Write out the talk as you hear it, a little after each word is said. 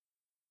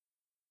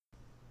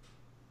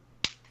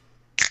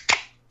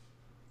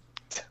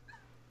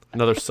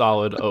Another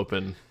solid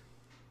open.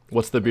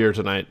 What's the beer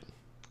tonight?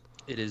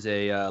 It is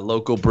a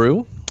local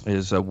brew. It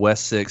is a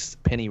West Six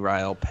Penny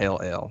Ryle Pale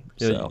Ale.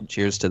 So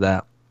cheers to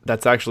that.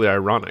 That's actually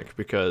ironic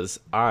because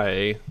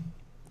I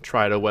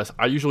tried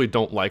I usually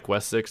don't like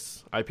West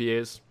Six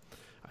IPAs.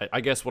 I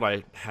guess what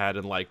I had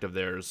and liked of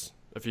theirs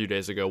a few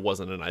days ago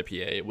wasn't an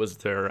IPA. It was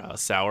their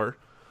sour,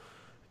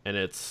 and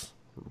it's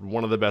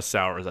one of the best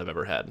sours I've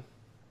ever had.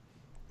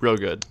 Real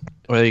good.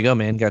 Well, there you go,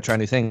 man. Got to try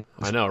new things.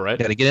 I know, right?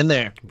 Got to get in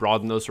there.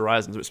 Broaden those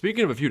horizons. But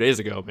speaking of a few days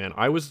ago, man,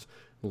 I was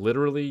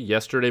literally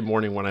yesterday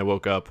morning when I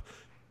woke up,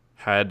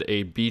 had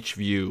a beach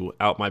view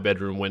out my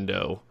bedroom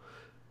window,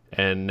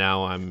 and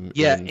now I'm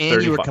and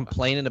you were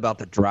complaining about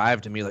the drive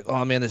to me, like,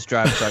 oh man, this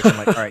drive sucks. I'm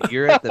like, all right,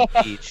 you're at the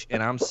beach,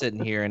 and I'm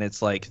sitting here, and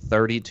it's like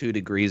 32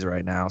 degrees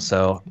right now,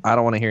 so I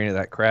don't want to hear any of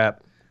that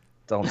crap.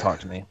 Don't talk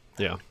to me.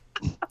 Yeah.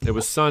 It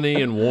was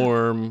sunny and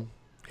warm.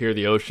 Hear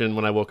the ocean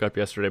when I woke up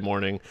yesterday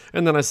morning,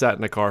 and then I sat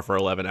in the car for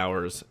 11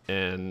 hours,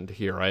 and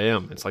here I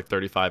am. It's like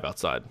 35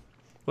 outside.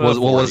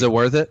 Was it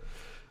worth it?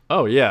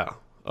 Oh, yeah.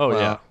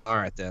 Yeah. All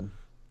right, then.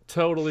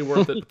 Totally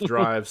worth it. The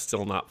drive,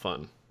 still not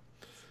fun.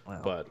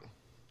 Well, but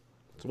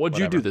so what'd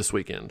you do this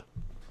weekend?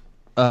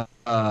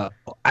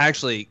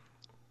 Actually,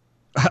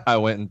 I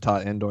went and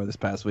taught indoor this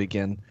past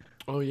weekend.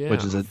 Oh, yeah.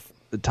 Which is a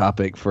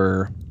topic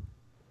for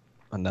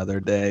another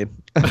day,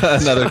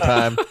 another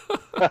time.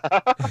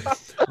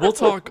 We'll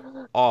talk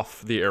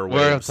off the airwaves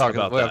We're going to talk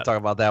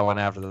about that one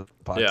after the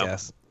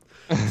podcast.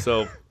 Yeah.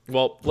 So,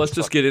 let's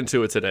just get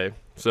into it today.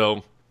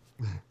 So,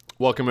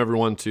 welcome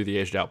everyone to the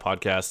Aged Out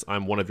Podcast.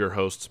 I'm one of your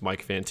hosts,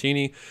 Mike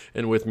Fantini,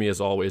 and with me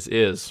as always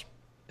is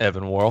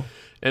Evan Worrell.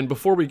 And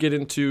before we get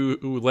into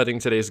letting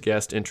today's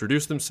guest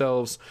introduce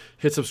themselves,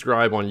 hit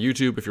subscribe on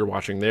YouTube if you're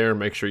watching there.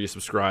 Make sure you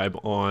subscribe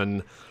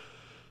on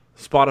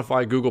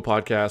Spotify, Google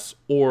Podcasts,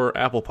 or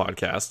Apple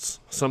Podcasts.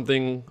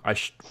 Something I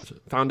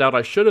found out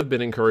I should have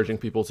been encouraging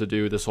people to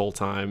do this whole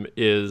time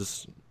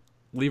is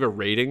leave a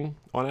rating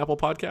on Apple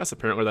Podcasts.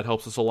 Apparently that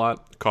helps us a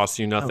lot. Costs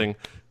you nothing.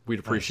 We'd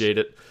appreciate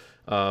it.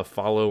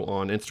 Follow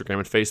on Instagram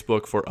and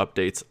Facebook for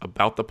updates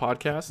about the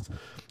podcast.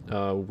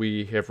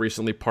 We have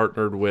recently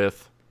partnered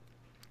with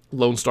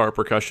Lone Star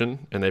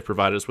Percussion, and they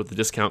provided us with a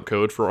discount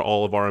code for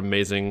all of our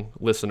amazing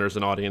listeners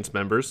and audience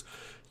members.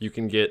 You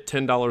can get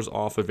 $10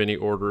 off of any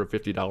order of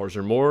 $50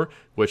 or more,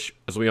 which,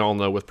 as we all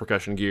know with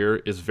percussion gear,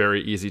 is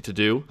very easy to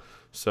do.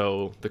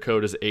 So the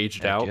code is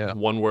aged out,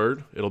 one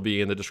word. It'll be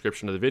in the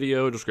description of the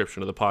video,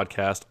 description of the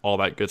podcast, all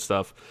that good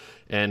stuff.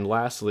 And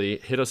lastly,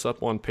 hit us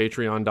up on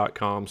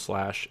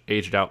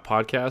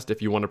patreon.com/agedoutpodcast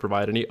if you want to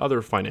provide any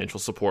other financial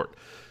support.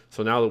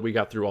 So now that we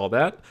got through all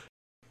that,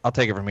 I'll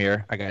take it from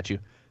here. I got you.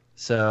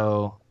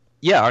 So,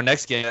 yeah, our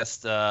next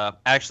guest,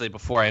 actually,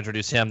 before I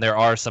introduce him, there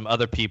are some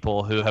other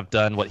people who have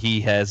done what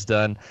he has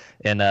done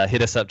and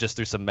hit us up just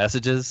through some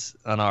messages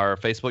on our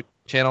Facebook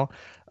channel.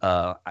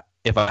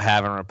 If I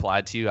haven't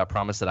replied to you, I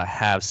promise that I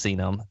have seen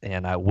them,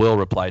 and I will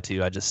reply to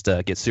you. I just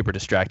get super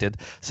distracted,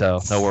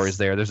 so no worries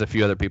there. There's a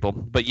few other people.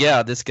 But,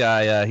 yeah, this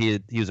guy, he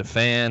was a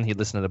fan. He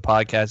listened to the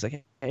podcast.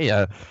 Like, hey,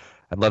 I'd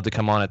love to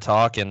come on and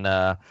talk. And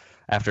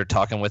after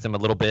talking with him a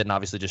little bit and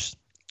obviously just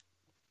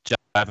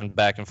driving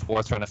back and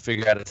forth, trying to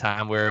figure out a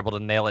time, we were able to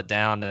nail it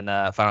down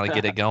and finally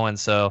get it going.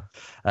 So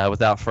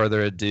without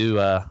further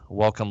ado,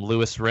 welcome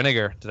Louis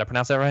Renegar. Did I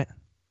pronounce that right?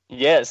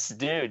 Yes,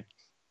 dude.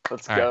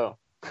 Let's go.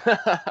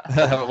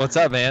 What's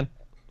up, man?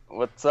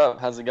 What's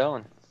up? How's it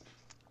going?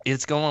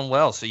 It's going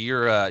well. So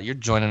you're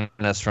joining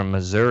us from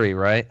Missouri,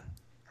 right?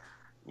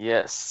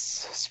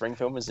 Yes,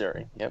 Springfield,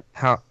 Missouri. Yep.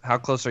 How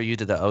close are you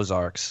to the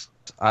Ozarks?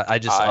 I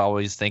just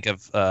always think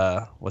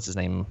of what's his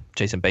name,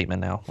 Jason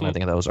Bateman now when I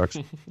think of the Ozarks.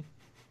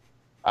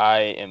 I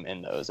am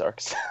in the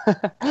Ozarks.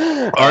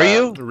 Are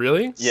you?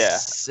 Really? Yeah.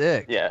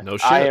 Sick. Yeah. No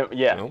shit.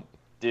 Nope.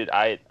 Dude,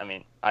 I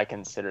mean, I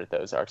consider it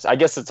the Ozarks. I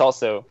guess it's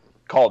also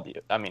called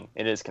it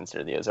is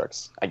considered the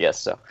Ozarks, I guess.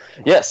 So,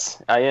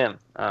 yes, I am.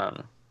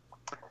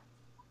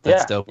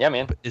 That's dope. Yeah,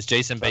 man. Is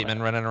Jason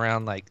Bateman running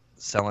around like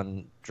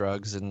selling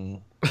drugs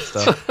and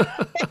stuff?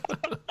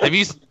 Have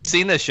you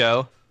seen this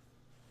show?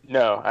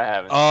 No, I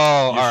haven't. Oh,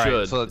 all right.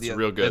 Should. So it's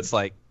real good. It's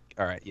like,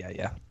 all right,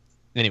 yeah.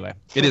 Anyway,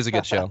 it is a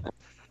good show,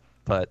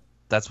 but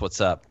that's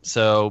what's up.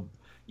 So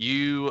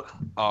you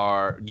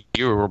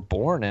were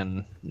born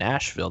in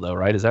Nashville, though,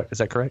 right? Is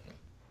that correct?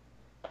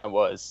 I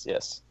was,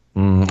 yes.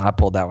 I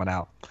pulled that one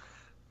out.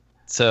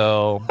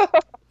 So,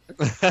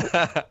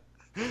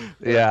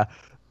 yeah.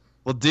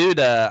 Well, dude,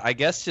 I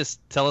guess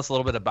just tell us a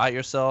little bit about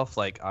yourself.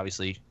 Like,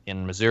 obviously,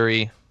 in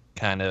Missouri,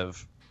 kind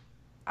of,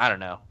 I don't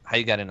know, how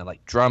you got into,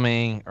 like,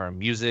 drumming or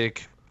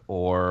music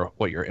or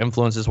what your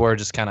influences were.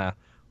 Just kind of,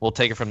 we'll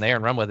take it from there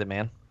and run with it,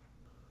 man.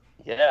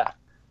 Yeah.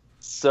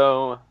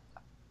 So,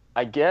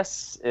 I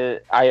guess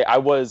I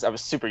was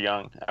super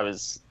young. I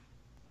was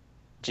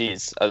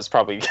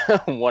probably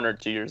 1 or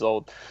 2 years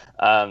old.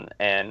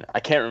 And I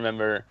can't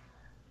remember,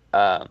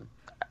 to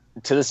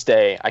this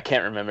day, I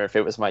can't remember if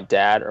it was my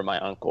dad or my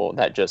uncle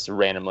that just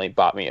randomly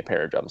bought me a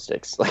pair of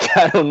drumsticks. Like,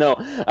 I don't know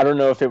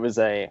if it was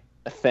a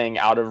thing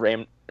out of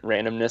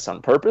randomness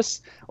on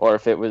purpose, or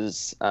if it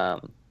was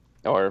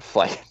or if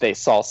like they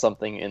saw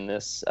something in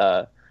this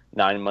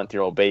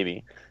 9-month-old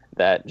baby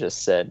that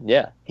just said,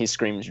 yeah, he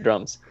screams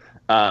drums.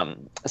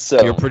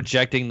 So You're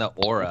projecting the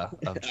aura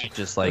of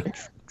just like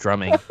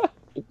drumming.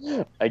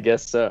 I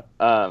guess so.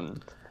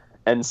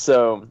 And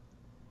so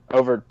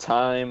over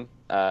time,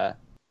 I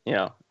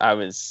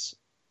was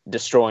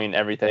destroying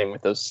everything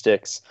with those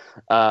sticks,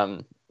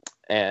 and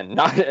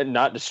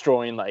not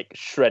destroying, like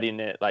shredding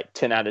it, like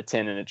 10 out of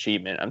 10 in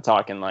achievement. I'm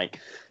talking like,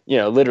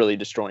 literally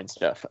destroying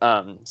stuff.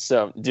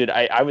 So dude,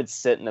 I would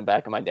sit in the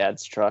back of my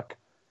dad's truck,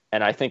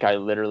 and I think I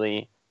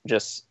literally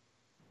just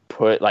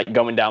put, like,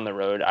 going down the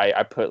road,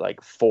 I put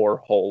like 4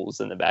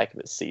 holes in the back of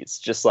his seats,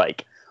 just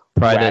like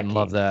Probably whacking. didn't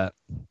love that.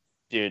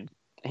 Dude,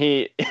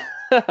 I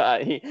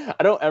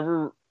don't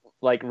ever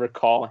like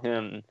recall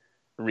him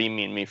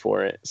reaming me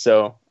for it,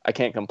 so I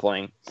can't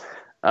complain.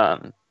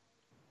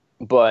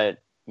 But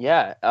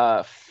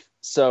yeah,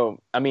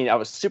 so I mean, I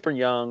was super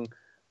young,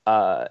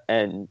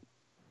 and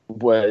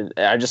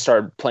I just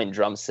started playing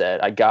drum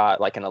set. I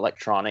got like an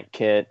electronic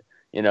kit,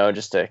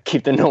 just to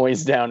keep the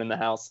noise down in the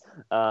house,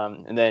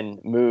 and then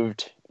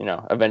moved.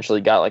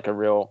 Eventually got like a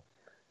real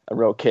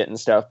kit and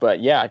stuff.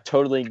 But yeah, I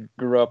totally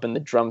grew up in the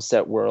drum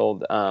set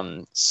world,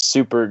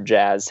 super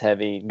jazz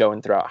heavy,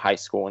 going throughout high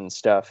school and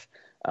stuff.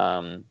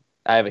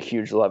 I have a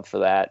huge love for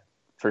that,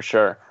 for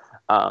sure.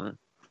 And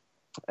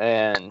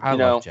I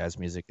love jazz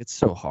music. It's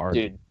so hard.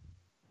 Dude,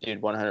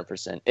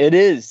 100%. It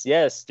is.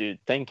 Yes, dude.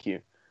 Thank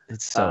you.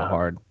 It's so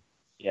hard.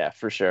 Yeah,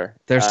 for sure.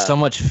 There's so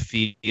much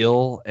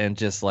feel and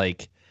just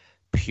like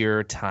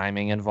pure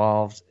timing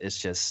involved. It's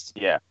just,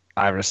 yeah,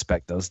 I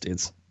respect those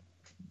dudes.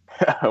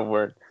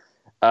 Word.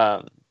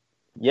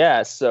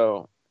 Yeah,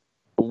 so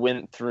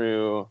went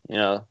through,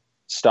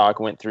 stock,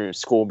 went through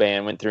school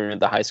band, went through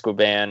the high school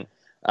band.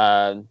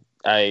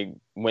 I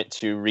went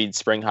to Reed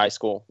Spring High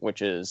School,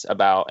 which is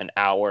about an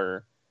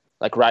hour,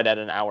 like right at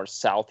an hour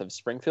south of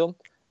Springfield.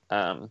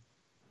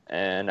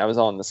 And I was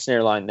on the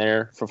snare line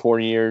there for 4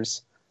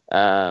 years.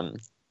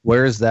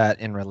 Where is that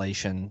in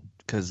relation?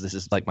 Because this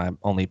is like my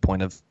only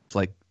point of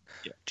like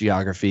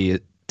geography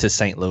to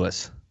St.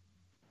 Louis.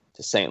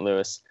 To St.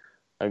 Louis.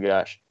 Oh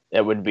gosh.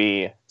 It would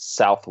be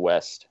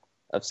southwest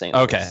of St.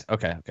 Louis.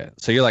 Okay.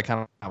 So you're like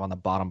kind of on the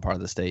bottom part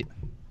of the state.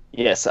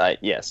 Yes, I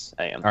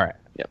am. All right.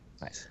 Yep.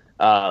 Nice.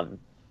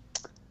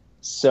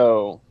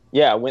 So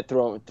yeah, I went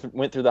through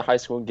the high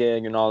school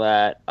gig and all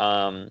that.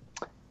 And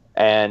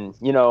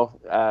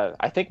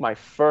I think my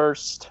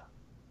first,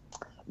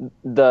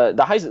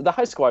 the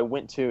high school I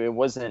went to, it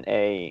wasn't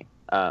I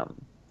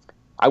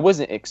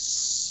wasn't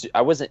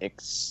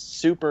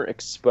super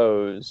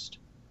exposed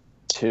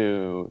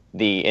to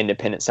the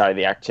independent side of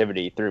the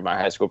activity through my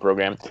high school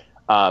program.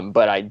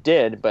 But I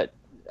did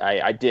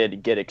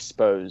get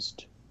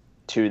exposed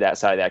to that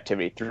side of the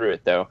activity through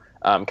it, though,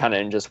 kind of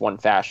in just one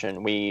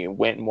fashion. We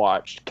went and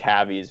watched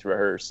Cavies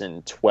rehearse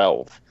in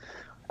 12.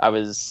 That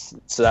was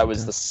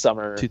the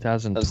summer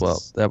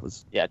 2012. That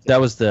was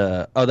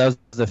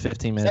the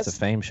 15 Minutes of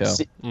Fame show.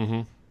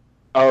 Mm-hmm.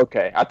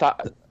 Okay, I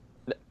thought.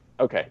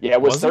 Okay, yeah,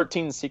 it was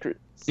 13 Secret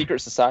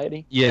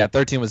Society. Yeah,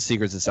 13 was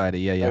Secret Society.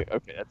 Yeah.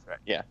 Okay, that's right.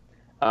 Yeah.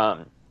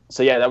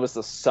 So yeah, that was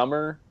the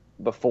summer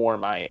before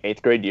my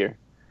 8th grade year.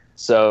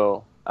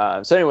 So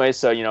anyway,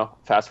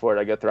 fast forward,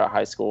 I go throughout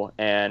high school,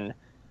 and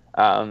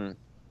let's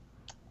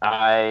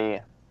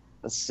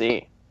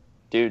see,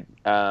 dude.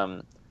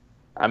 I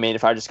mean,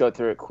 if I just go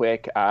through it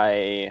quick,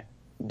 I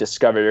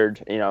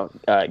discovered,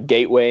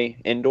 Gateway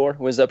Indoor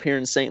was up here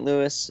in St.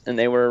 Louis, and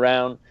they were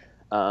around.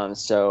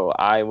 So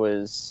I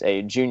was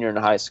a junior in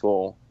high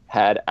school,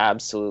 had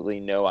absolutely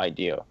no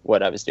idea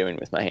what I was doing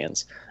with my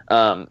hands.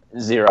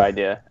 Zero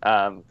idea.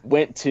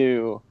 Went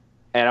to,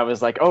 and I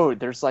was like, oh,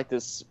 there's like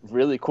this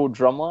really cool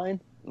drum line.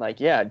 Like,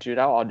 yeah, dude,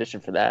 I'll audition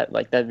for that.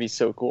 Like, that'd be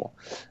so cool.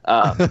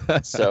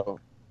 So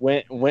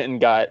went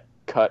and got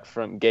cut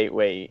from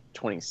Gateway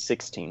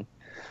 2016.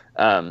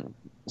 So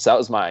that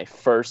was my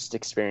first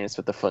experience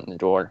with the foot in the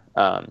door.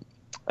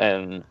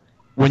 And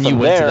when you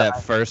went to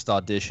that first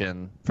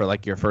audition for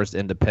like your first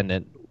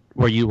independent,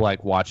 were you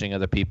like watching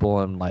other people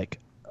and like,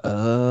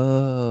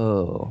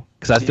 oh,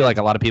 because I feel like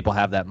a lot of people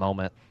have that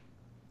moment.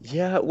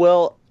 Yeah,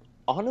 well,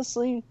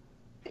 honestly,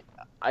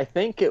 I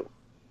think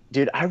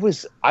dude, I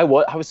was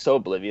so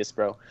oblivious,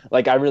 bro.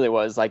 Like, I really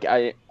was. Like,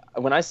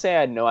 when I say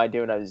I had no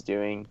idea what I was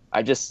doing,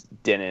 I just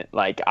didn't.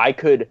 Like, I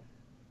could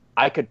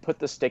put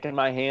the stick in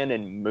my hand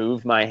and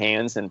move my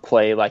hands and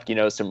play like,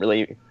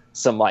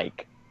 some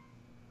like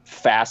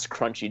fast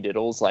crunchy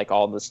diddles like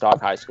all the stock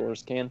high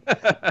schoolers can,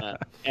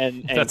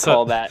 and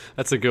that.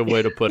 That's a good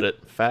way to put it.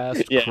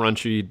 Fast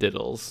crunchy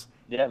diddles.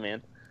 Yeah,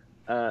 man.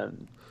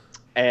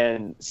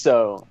 And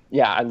so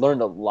yeah, I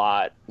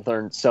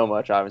learned so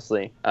much,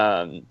 obviously.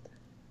 And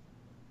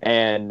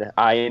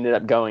I ended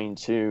up going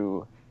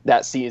to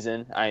that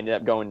season. I ended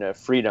up going to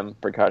Freedom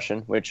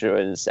Percussion, which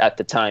was at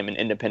the time an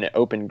independent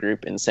open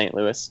group in St.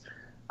 Louis.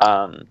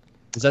 Was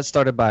that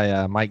started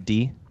by Mike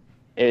D?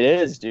 It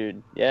is,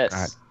 dude.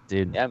 Yes.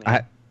 Dude, yeah,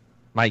 man.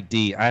 Mike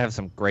D. I have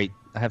some great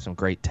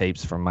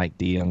tapes from Mike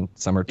D on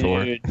summer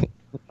tour. Dude,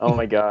 Oh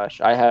my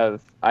gosh, I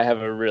have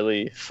a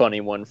really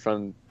funny one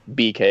from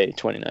BK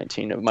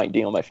 2019 of Mike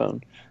D on my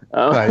phone.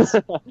 Nice.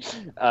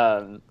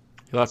 Um,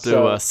 You'll have to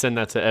So- send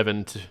that to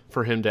Evan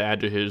for him to add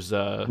to his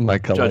My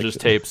Judges collection.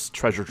 Tapes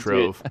treasure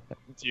trove.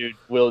 dude,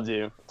 will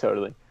do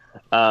totally.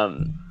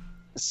 I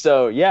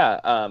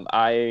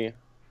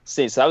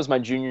see. So that was my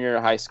junior year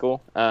of high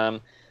school.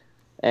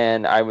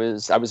 And I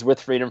was with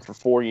Freedom for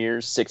 4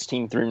 years,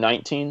 16 through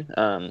 19.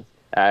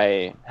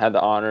 I had the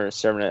honor of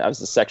serving. I was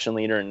the section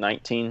leader in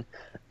 19.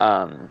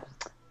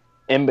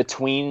 In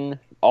between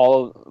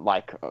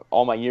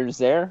all my years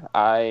there,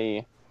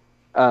 I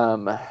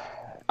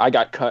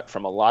got cut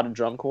from a lot of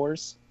drum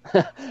corps.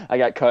 I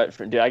got cut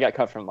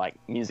from like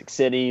Music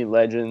City,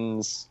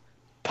 Legends,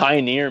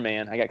 Pioneer.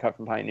 Man, I got cut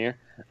from Pioneer.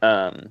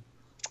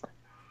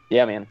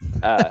 Yeah, man.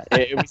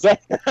 It was.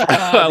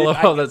 I love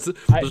how that's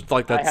just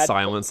like that I had-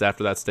 silence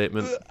after that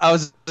statement. I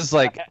was just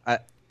like,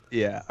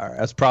 yeah, all right.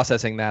 I was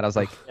processing that. I was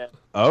like, Yeah.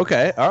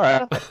 okay, all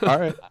right, all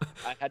right.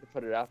 I had to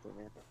put it out there,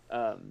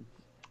 man.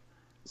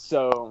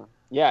 So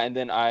yeah, and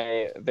then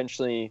I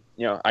eventually,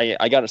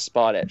 I got a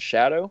spot at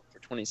Shadow for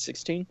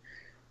 2016.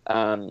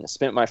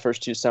 Spent my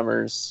first 2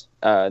 summers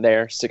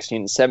there,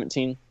 16 and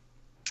 17.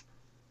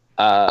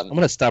 I'm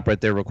gonna stop right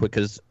there real quick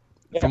because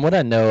from what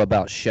I know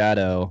about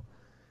Shadow,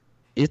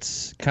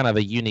 it's kind of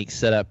a unique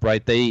setup,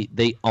 right? They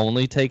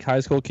only take high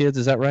school kids.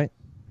 Is that right?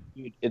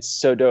 Dude, it's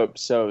so dope.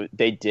 So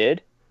they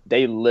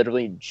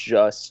literally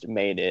just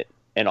made it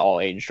an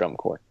all-age drum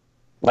corps.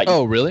 Like,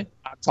 Oh, really?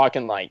 I'm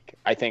talking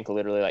I think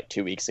literally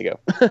 2 weeks ago.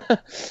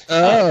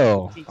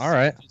 Oh, It's all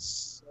right.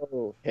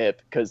 so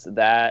hip because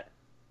that,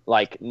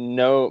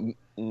 no,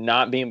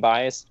 not being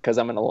biased because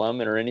I'm an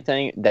alum or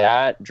anything,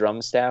 that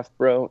drum staff,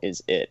 bro,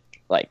 is it.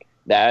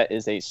 That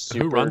is a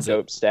super runs it?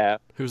 dope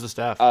staff. Who's the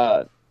staff?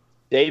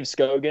 Dave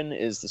Scogan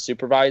is the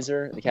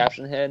supervisor, the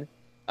caption head.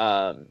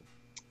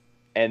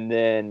 And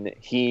then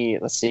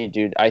let's see,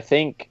 dude, I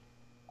think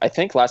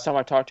last time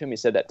I talked to him, he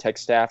said that tech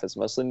staff is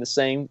mostly the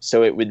same.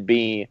 So it would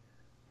be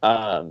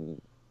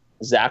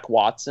Zach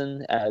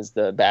Watson as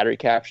the battery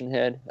caption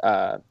head.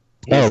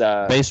 He's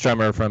Bass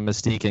drummer from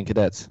Mystique and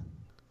Cadets.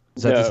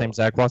 Is that the No. same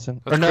Zach Watson?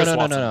 That's Or no, Chris no, no,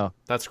 Watson. no, no.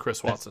 That's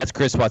Chris Watson. That's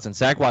Chris Watson.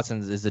 Zach Watson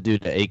is the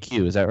dude at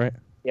AQ. Is that right?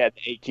 the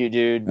AQ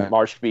dude, Right.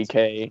 Marsh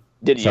BK.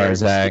 Did he Sorry,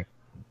 Zach.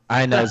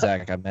 I know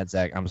Zach. I met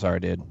Zach. I'm sorry,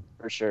 dude.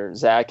 for sure.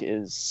 Zach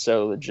is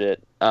so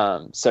legit.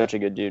 Such a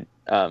good dude.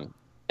 And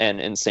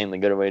insanely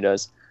good at what he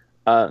does.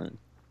 And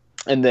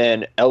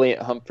then Elliot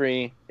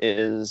Humphrey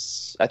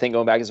is, I think,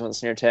 going back as one of the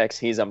snare techs.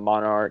 He's a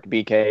Monarch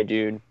BK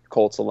dude,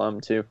 Colts alum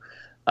too.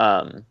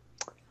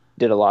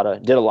 Did a lot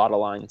of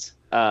lines.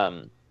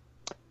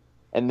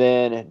 And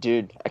then,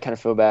 dude, I kind of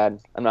feel bad.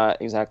 I'm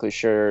not exactly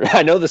sure.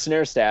 I know the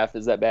snare staff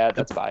is that bad.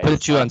 That's biased.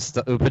 Put you on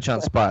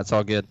spot. It's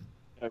all good.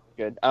 Okay,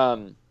 good.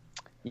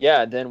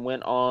 Yeah. Then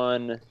went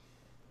on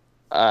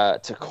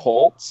to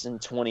Colts in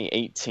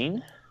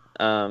 2018.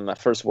 My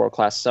first world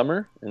class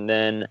summer, and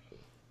then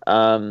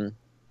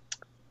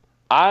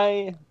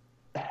I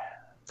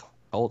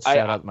Old I-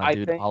 shout out my I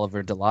dude think-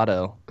 Oliver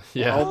Delato.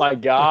 Yeah. oh my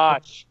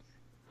gosh,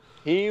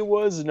 he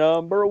was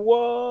number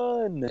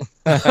 1.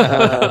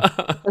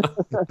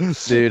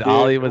 Dude,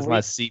 Ollie was we-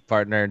 my seat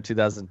partner in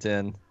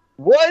 2010.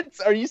 What?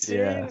 Are you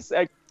serious?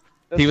 That's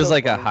He was so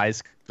like a funny. high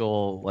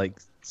school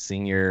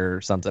senior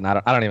or something. I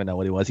don't even know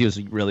what he was. He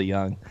was really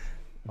young.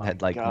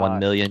 Had 1 God.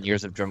 million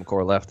years of drum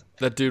corps left.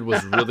 That dude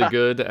was really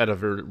good at a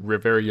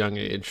very young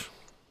age.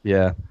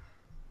 Yeah.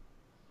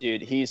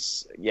 Dude,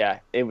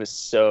 it was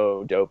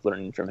so dope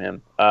learning from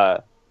him.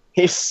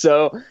 He's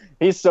so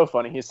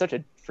funny. He's such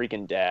a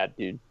freaking dad,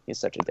 dude. He's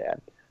such a dad.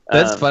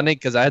 That's funny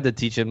because I had to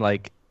teach him I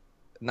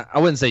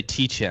wouldn't say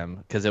teach him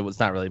because it was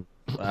not really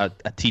a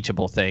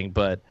teachable thing,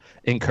 but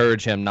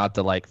encourage him not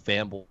to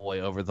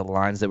fanboy over the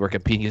lines that we're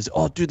competing. He's,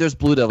 oh, dude, there's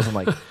Blue Devils. I'm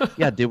like,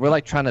 yeah, dude, we're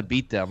trying to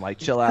beat them.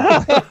 Chill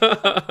out.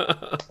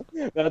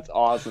 That's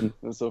awesome.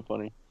 That's so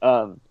funny.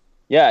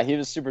 Yeah, he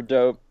was super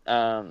dope.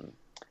 And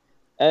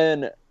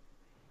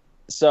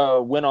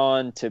so went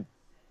on to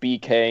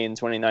BK in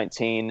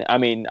 2019. I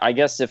mean, I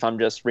guess if I'm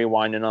just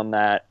rewinding on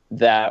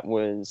that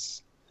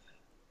was,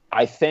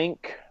 I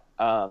think,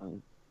 I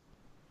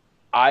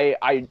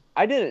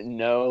didn't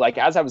know,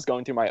 as I was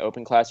going through my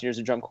open class years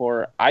of drum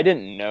corps, I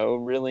didn't know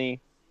really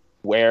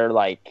where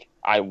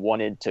I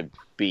wanted to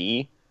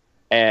be.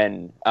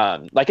 And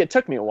it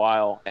took me a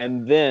while.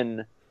 And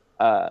then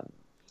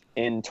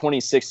in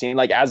 2016,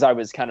 as I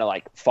was kind of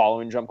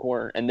following drum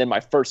corps, and then my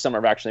first summer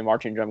of actually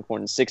marching drum corps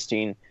in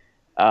 16,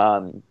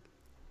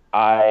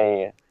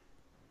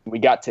 we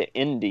got to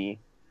Indy.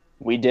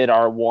 We did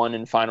our one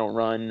and final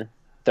run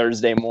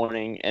Thursday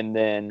morning, and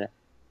then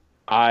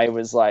I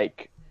was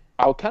like,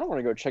 I kind of want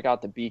to go check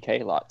out the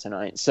BK lot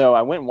tonight. So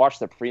I went and watched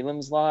the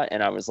prelims lot,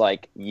 and I was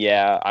like,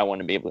 yeah, I want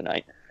to be able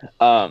tonight.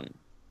 And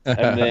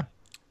then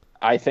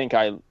I think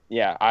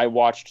I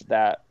watched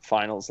that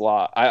finals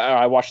lot.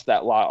 I watched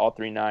that lot all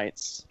 3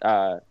 nights.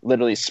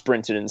 Literally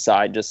sprinted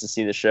inside just to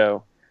see the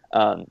show.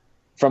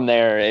 From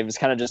there, it was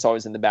kind of just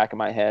always in the back of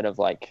my head of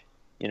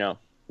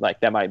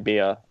that might be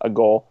a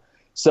goal.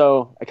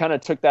 So I kind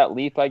of took that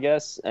leap, I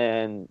guess,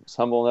 and was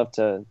humble enough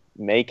to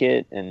make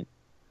it. And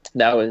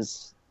that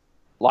was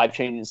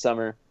life-changing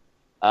summer.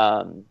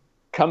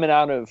 Coming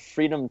out of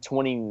Freedom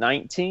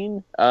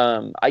 2019,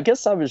 I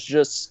guess I was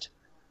just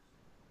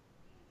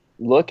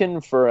looking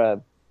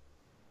for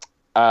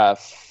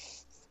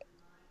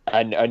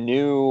a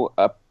new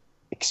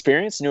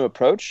experience, new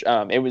approach.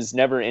 It was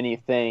never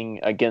anything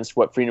against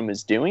what Freedom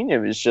was doing. It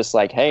was just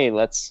like, hey,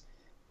 let's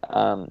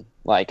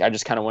I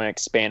just kind of want to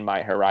expand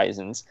my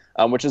horizons,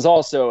 which is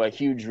also a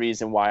huge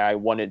reason why I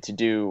wanted to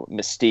do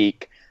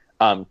Mystique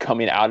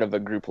coming out of a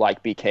group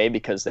like BK,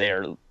 because they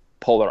are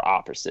polar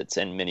opposites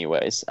in many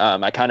ways.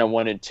 I kind of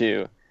wanted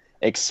to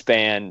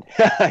expand.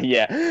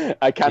 Yeah,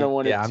 I kind of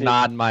wanted Yeah, I'm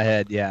nodding my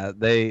head. Yeah,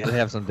 they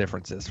have some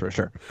differences for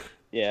sure.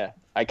 Yeah,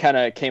 I kind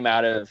of came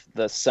out of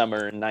the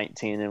summer in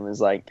 19 and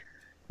was like,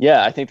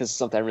 yeah, I think this is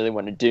something I really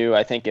want to do.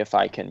 I think if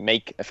I can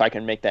make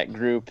that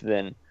group,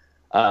 then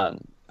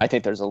I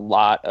think there's a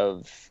lot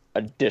of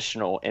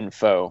additional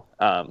info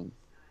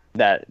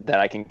that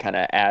I can kind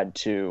of add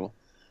to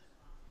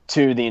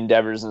the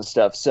endeavors and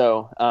stuff.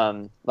 So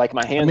like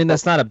my hands. I mean,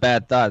 that's not a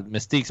bad thought.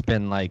 Mystique's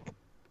been like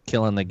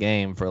killing the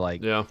game for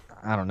like I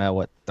don't know,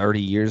 what,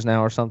 30 years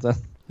now or something.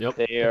 Yep.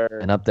 They are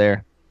and up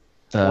there.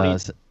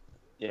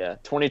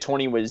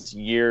 2020 was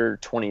year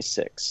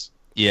 26.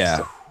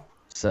 Yeah.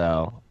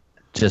 So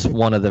just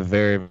one of the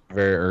very,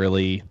 very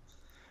early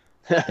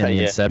in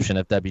the inception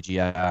of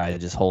WGI,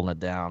 just holding it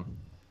down.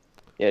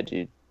 Yeah,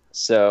 dude.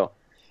 So,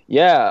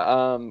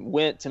 yeah,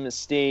 went to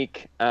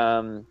Mystique.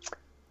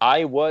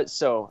 I went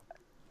to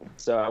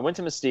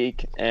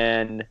Mystique,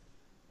 and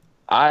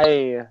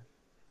I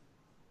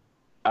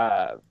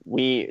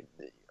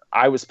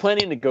was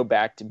planning to go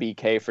back to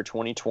BK for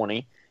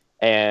 2020,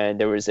 and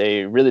there was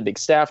a really big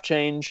staff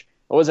change.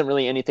 It wasn't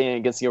really anything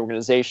against the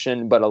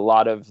organization, but a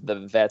lot of the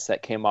vets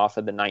that came off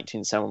of the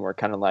 19 summer were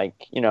kind of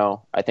like,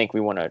 I think we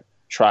want to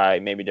try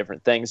maybe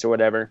different things or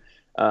whatever.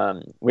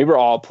 We were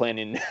all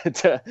planning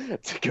to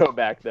go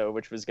back though,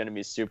 which was going to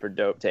be super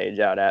dope to age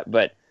out at.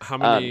 But how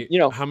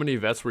many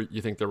vets were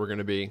you think there were going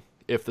to be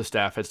if the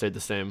staff had stayed the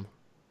same?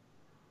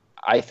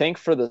 I think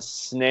for the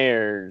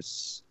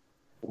snares,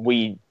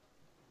 we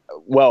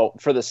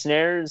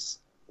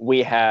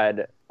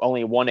had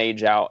only one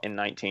age out in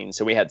 19,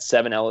 so we had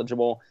 7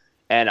 eligible.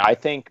 And I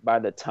think by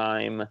the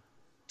time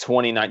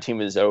 2019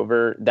 was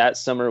over, that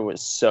summer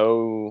was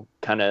so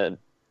kind of,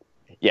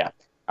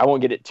 I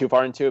won't get it too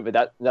far into it,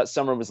 but that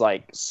summer was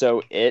like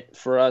so it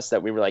for us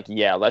that we were like,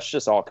 yeah, let's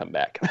just all come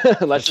back.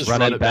 let's just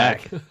run it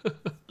back.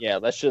 Yeah,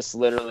 let's just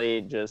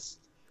literally just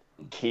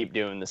keep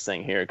doing this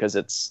thing here because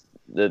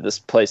this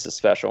place is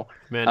special.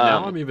 Man,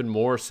 now I'm even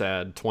more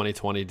sad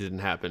 2020 didn't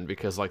happen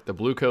because like the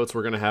Blue Coats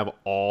were going to have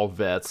all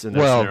vets in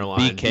their snare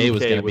line. BK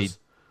was going to be.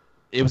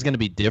 It was going to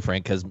be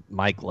different because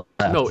Mike left.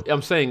 No,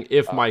 I'm saying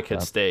if Mike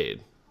had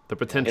stayed, the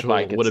potential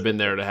would have been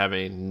there to have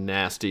a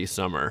nasty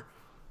summer.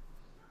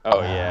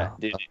 Oh, yeah.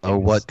 Dude,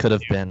 what could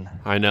have been.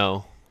 I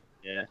know.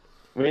 Yeah.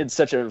 We had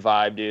such a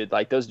vibe, dude.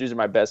 Like, those dudes are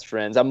my best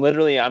friends. I'm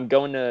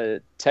going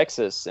to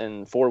Texas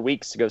in 4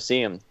 weeks to go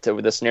see them.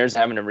 The Snares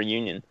having a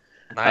reunion.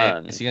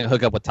 Nice. Is he going to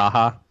hook up with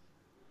Taha?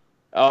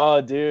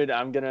 Oh, dude,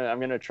 I'm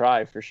gonna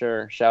try for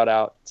sure. Shout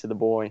out to the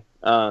boy.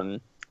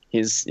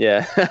 He's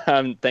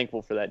I'm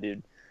thankful for that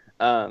dude.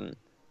 I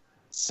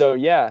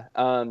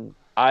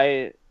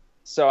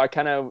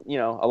kind of,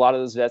 a lot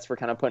of those vets were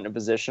kind of put in a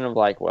position of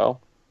like,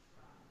 well,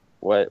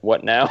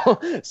 what now?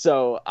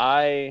 So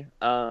I,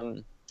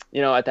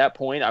 at that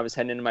point I was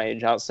heading into my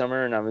age out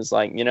summer and I was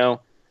like,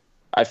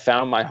 I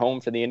found my home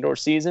for the indoor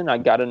season. I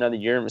got another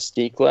year in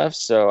Mystique left,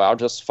 so I'll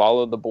just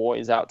follow the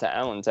boys out to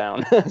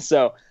Allentown.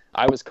 So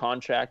I was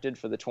contracted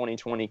for the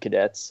 2020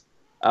 cadets.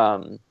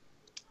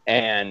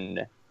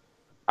 And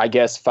I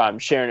guess if I'm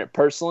sharing it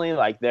personally,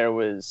 like there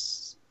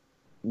was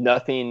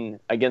nothing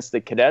against the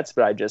cadets,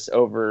 but I just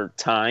over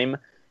time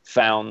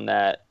found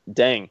that,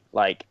 dang,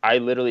 like I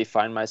literally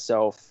find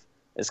myself,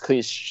 as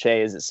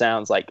cliche as it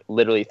sounds, like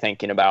literally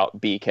thinking about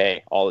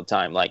BK all the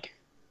time. Like,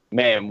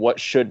 man, what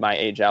should my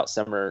age out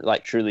summer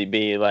like truly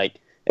be, like,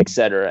 et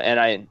cetera. And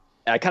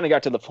I kind of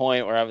got to the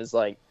point where I was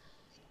like,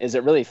 is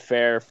it really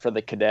fair for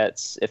the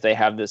cadets if they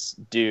have this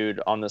dude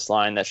on this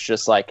line that's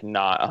just like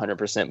not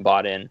 100%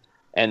 bought in?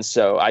 And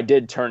so I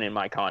did turn in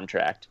my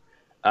contract.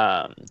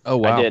 Oh,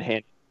 wow.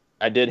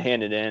 I did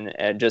hand it in,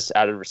 and just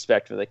out of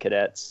respect for the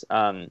cadets.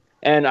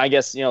 And I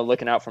guess,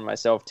 looking out for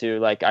myself too,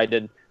 like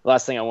the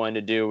last thing I wanted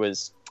to do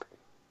was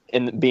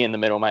be in the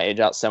middle of my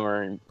age out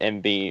summer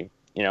and be,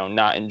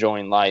 not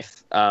enjoying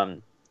life.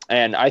 And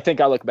I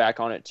think I look back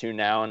on it too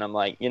now and I'm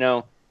like,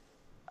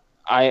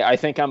 I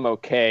think I'm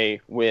okay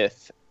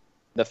with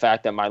the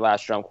fact that my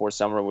last drum corps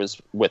summer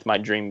was with my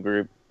dream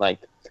group. Like,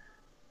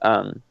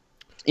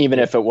 even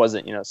if it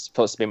wasn't,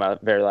 supposed to be my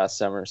very last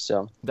summer.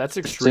 So that's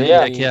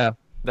extremely,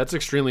 that's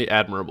extremely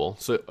admirable.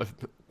 So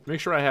make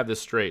sure I have this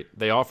straight.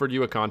 They offered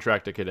you a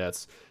contract to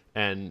cadets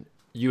and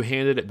you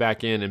handed it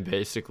back in and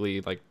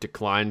basically like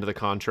declined the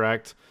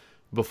contract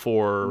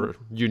before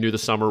you knew the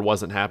summer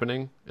wasn't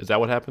happening. Is that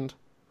what happened?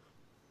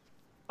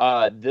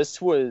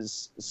 This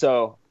was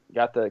so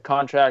got the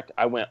contract.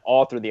 I went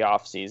all through the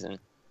off season.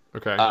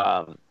 Okay.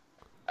 I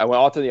went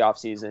all through the off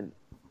season.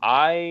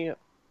 I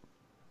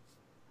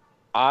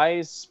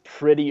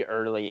pretty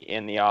early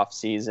in the off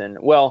season.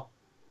 Well,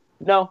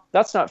 no,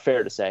 that's not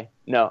fair to say.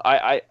 No,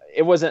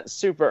 it wasn't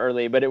super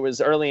early, but it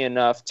was early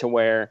enough to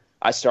where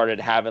I started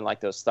having like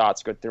those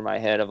thoughts go through my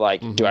head of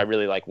like, do I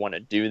really like want to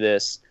do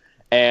this?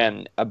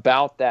 And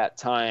about that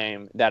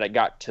time that it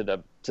got to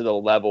the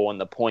level and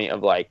the point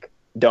of like,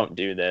 don't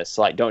do this,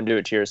 like don't do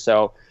it to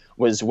yourself,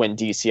 was when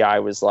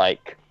DCI was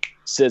like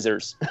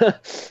scissors.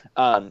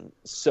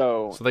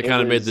 So they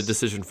kind of made the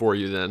decision for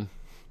you then.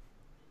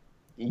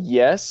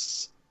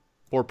 Yes.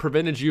 Or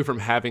prevented you from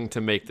having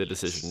to make the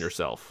decision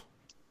yourself.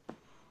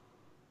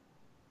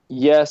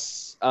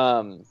 Yes.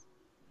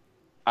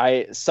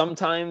 I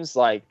sometimes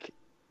I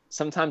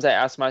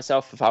ask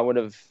myself if I would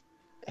have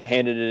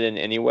handed it in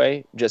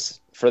anyway,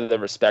 just for the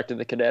respect of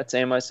the cadets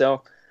and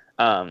myself.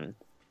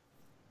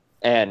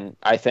 And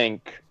I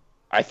think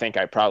I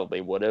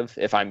probably would have,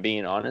 if I'm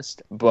being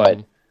honest,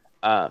 but,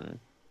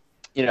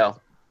 you know,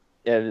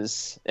 it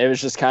was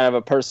just kind of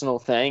a personal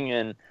thing.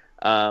 And,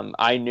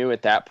 I knew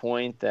at that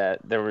point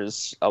that there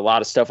was a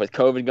lot of stuff with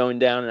COVID going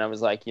down. And I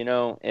was like, you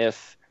know,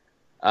 if,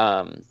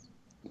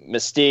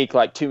 Mystique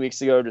like 2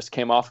 weeks ago just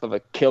came off of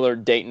a killer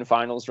Dayton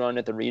finals run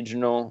at the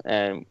regional,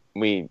 and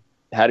we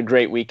had a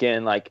great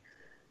weekend. Like,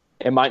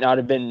 it might not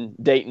have been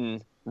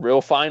Dayton real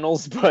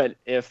finals, but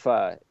if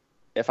I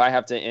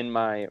have to end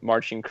my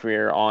marching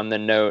career on the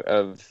note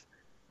of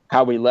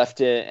how we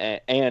left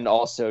it and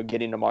also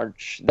getting to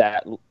march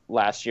that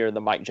last year,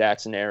 the Mike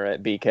Jackson era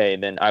at BK,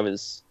 then I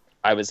was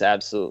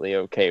absolutely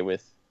okay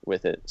with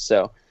it.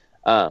 So,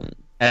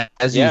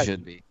 as you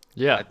should be.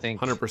 Yeah, I think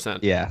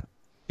 100%.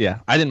 Yeah,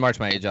 I didn't march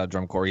my age out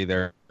drum corps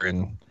either,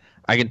 and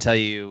I can tell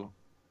you,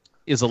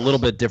 it's a little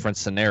bit different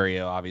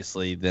scenario,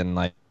 obviously, than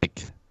like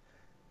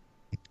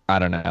I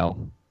don't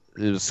know,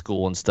 it was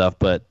school and stuff.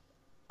 But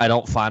I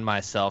don't find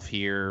myself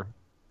here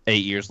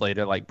 8 years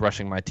later, like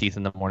brushing my teeth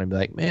in the morning, and be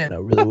like, man, I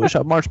really wish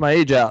I marched my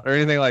age out or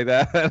anything like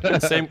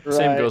that. Same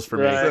goes for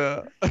me.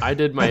 I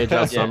did my age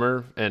out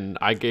summer, and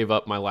I gave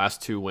up my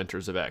last 2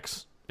 winters of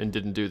X and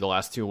didn't do the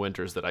last 2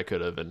 winters that I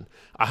could have, and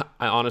I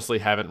honestly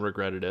haven't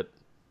regretted it.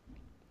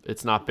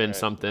 It's not been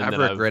something I've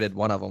that regretted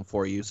one of them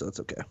for you, so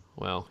it's okay.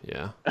 Well,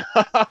 yeah.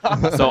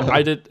 So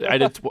I did.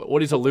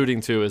 What he's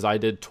alluding to is I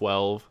did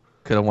 12.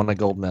 Could have won a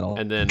gold medal.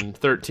 And then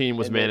 13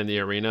 was Man in the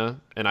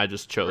Arena, and I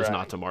just chose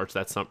not to march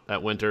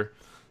that winter.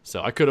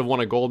 So I could have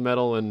won a gold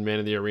medal in Man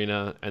in the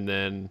Arena, and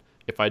then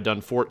if I'd done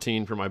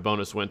 14 for my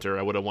bonus winter,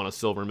 I would have won a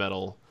silver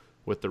medal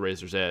with the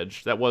Razor's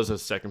Edge. That was a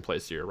second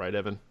place year, right,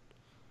 Evan?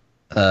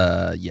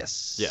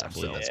 Yes. Yeah,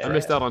 so I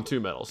missed out on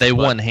 2 medals. They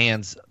won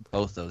hands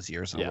both those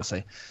years, I will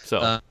say.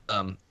 So,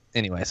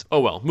 anyways. Oh,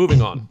 well,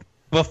 moving on.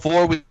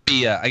 Before we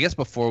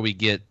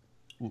get,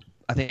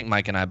 I think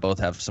Mike and I both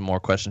have some more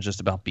questions just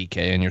about BK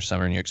and your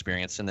summer and your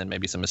experience, and then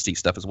maybe some Mystique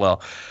stuff as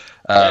well.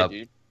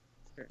 Dude.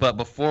 But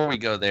before we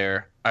go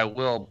there, I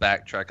will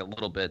backtrack a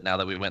little bit now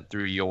that we went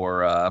through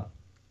your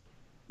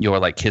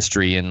like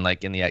history and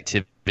like in the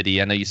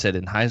activity. I know you said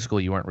in high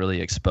school you weren't really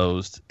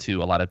exposed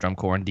to a lot of drum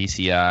corps and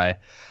DCI.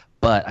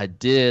 But I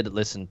did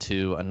listen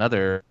to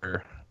another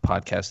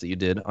podcast that you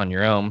did on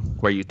your own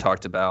where you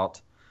talked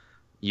about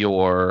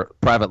your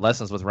private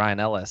lessons with Ryan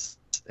Ellis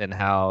and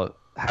how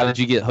did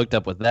you get hooked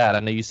up with that? I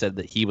know you said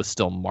that he was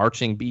still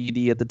marching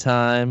BD at the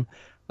time.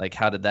 Like,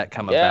 how did that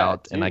come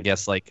about? Dude. And I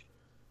guess like...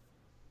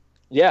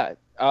 Yeah.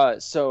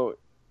 So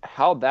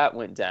how that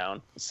went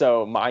down.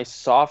 So my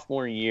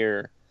sophomore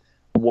year,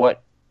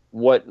 what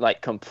like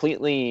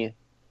completely...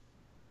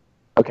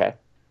 Okay.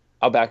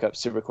 I'll back up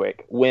super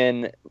quick.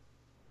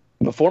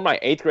 Before my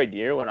 8th grade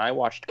year, when I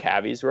watched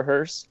Cavies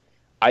rehearse,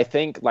 I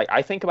think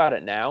about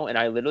it now, and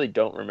I literally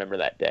don't remember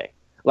that day.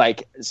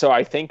 Like, so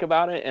I think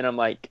about it, and I'm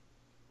like,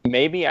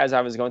 maybe as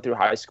I was going through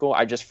high school,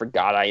 I just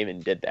forgot I even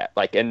did that.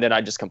 Like, and then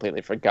I just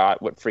completely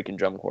forgot what freaking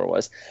drum corps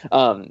was.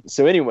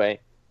 So anyway,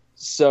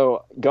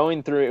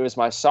 going through, it was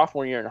my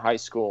sophomore year in high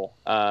school.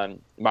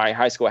 My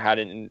high school had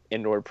an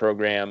indoor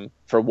program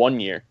for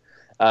 1 year.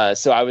 And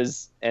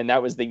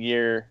that was the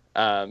year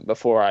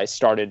before I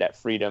started at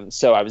Freedom.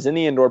 So I was in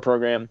the indoor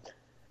program,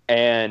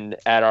 and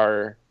at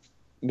our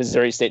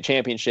Missouri State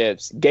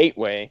Championships,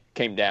 Gateway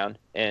came down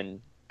and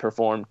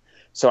performed.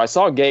 So I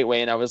saw Gateway,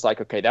 and I was like,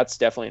 okay, that's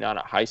definitely not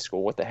at high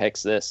school. What the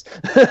heck's this?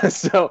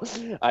 So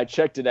I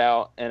checked it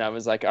out, and I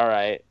was like, all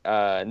right.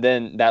 And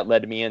then that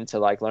led me into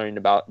like learning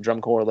about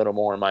drum corps a little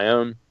more on my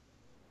own.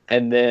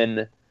 And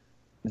then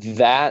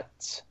that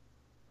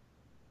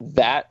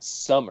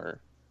summer,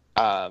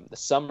 the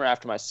summer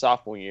after my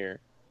sophomore year,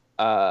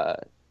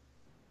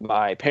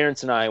 my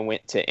parents and I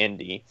went to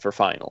Indy for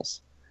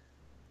finals,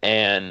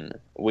 and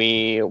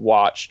we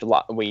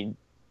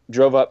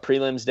drove up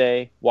prelims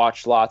day,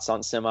 watched lots on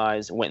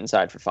semis, went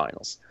inside for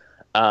finals.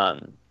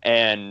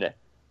 And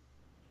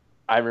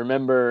I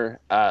remember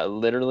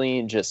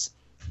literally just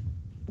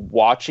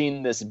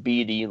watching this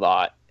BD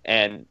lot,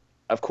 and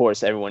of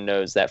course everyone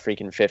knows that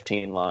freaking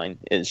 15 line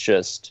is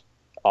just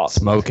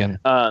awesome.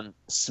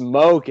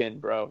 Smoking.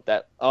 Bro.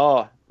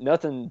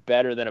 Nothing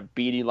better than a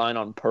beady line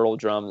on Pearl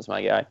drums,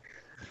 my guy.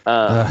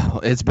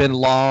 It's been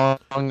long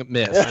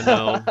missed. I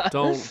know.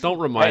 Don't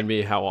remind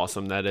me how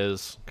awesome that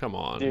is. Come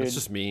on, dude, it's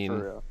just mean.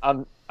 For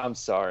real. I'm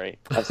sorry.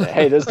 I'm saying,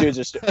 hey, those dudes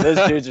are stoked. Those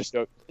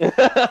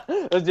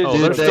dudes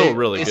they're still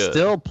really good. They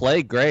still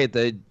play great.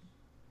 They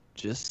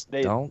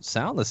don't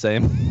sound the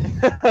same.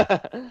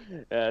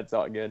 Yeah, it's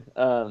all good.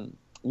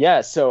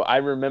 Yeah, so I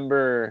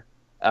remember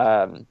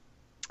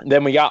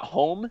then we got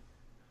home,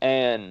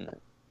 and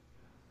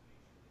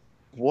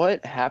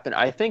what happened?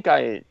 I think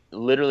I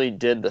literally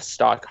did the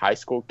stalk high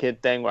school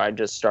kid thing where I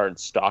just started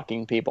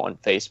stalking people on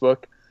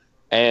Facebook,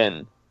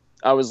 and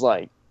I was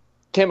like,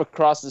 came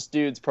across this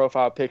dude's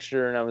profile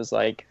picture, and I was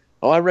like,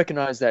 oh, I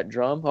recognize that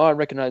drum. Oh, I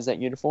recognize that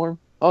uniform.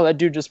 Oh, that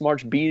dude just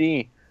marched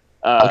BD.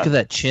 Look at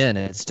that chin.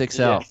 It sticks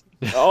out.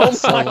 Oh,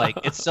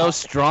 it's so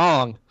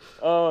strong.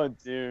 Oh,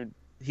 dude.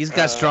 He's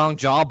got strong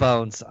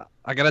jawbones.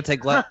 I got to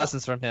take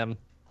lessons from him.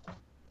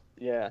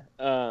 Yeah.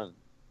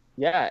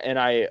 Yeah, and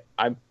I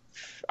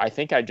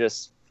think I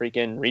just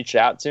freaking reached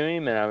out to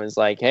him, and I was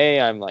like,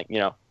 hey, I'm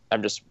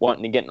just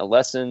wanting to get into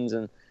lessons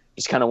and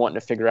just kind of wanting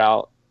to figure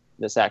out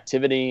this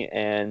activity.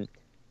 And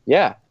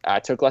yeah, I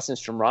took lessons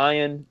from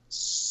Ryan.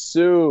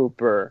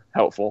 Super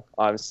helpful,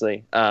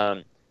 obviously.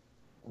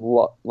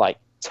 Like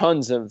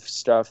tons of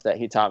stuff that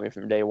he taught me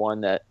from day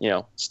one that,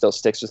 still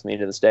sticks with me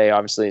to this day,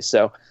 obviously.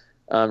 So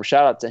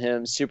shout out to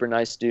him. Super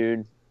nice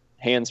dude.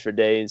 Hands for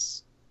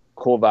days.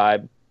 Cool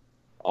vibe.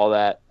 All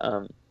that.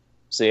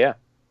 So yeah.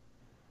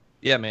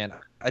 Yeah, man.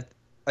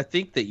 I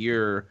think that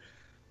your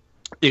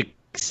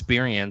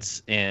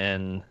experience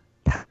in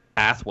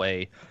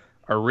Pathway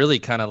are really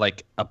kind of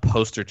like a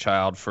poster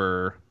child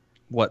for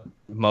what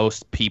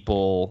most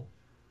people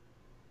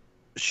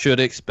should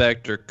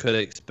expect or could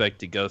expect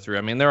to go through.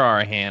 I mean, there are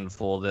a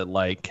handful that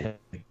like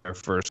their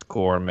first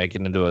core and make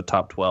it into a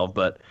top 12,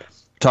 but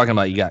talking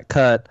about you got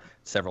cut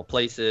several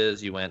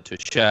places. You went to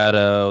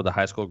Shadow, the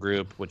high school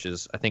group, which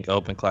is, I think,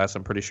 open class,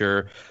 I'm pretty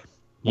sure.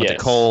 Went to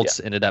Colts,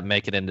 ended up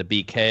making it into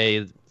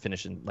BK,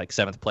 finishing like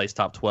 7th place,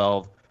 top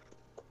 12.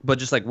 But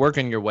just like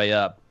working your way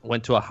up,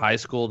 went to a high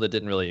school that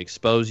didn't really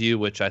expose you,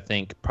 which I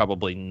think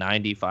probably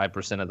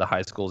 95% of the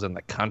high schools in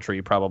the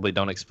country probably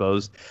don't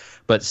expose,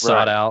 but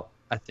sought out.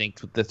 I think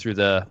through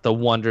the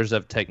wonders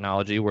of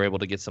technology, we're able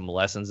to get some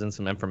lessons and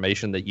some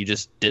information that you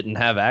just didn't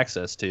have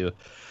access to.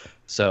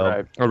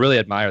 So I really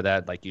admire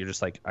that. Like, you're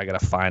just like, I got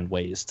to find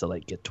ways to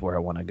like get to where I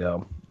want to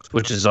go,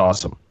 which is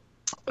awesome.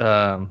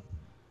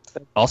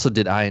 Also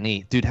did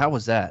I&E. Dude, how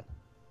was that?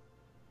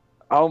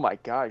 Oh my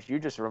gosh, you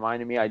just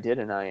reminded me I did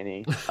an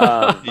I&E.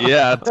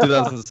 Yeah,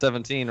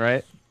 2017,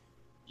 right?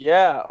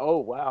 Yeah. Oh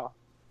wow,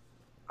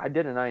 I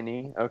did an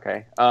I&E.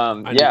 Okay.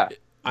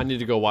 I need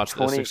to go watch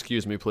this.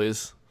 Excuse me,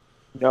 please.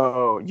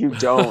 No, you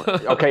don't.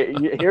 Okay,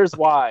 here's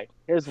why.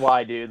 Here's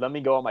why, dude. Let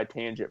me go on my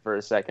tangent for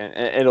a second,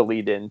 and it'll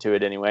lead into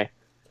it anyway.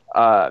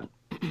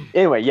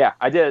 Anyway, yeah,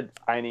 I did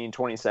I&E in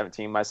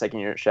 2017, my second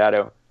year at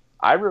Shadow.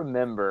 I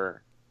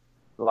remember,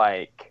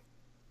 like,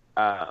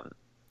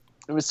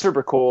 it was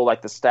super cool.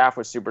 Like, the staff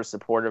was super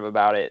supportive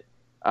about it,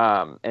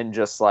 and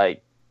just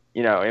like,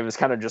 it was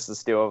kind of just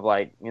this deal of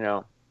like,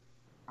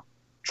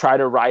 try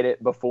to write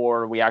it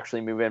before we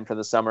actually move in for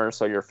the summer,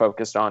 so you're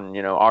focused on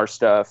our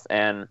stuff,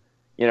 and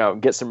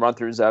get some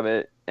run-throughs of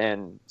it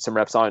and some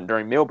reps on it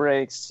during meal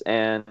breaks,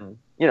 and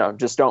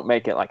just don't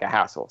make it like a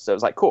hassle. So it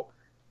was like, cool.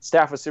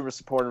 Staff was super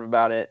supportive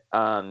about it.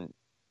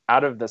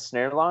 Out of the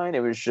snare line, it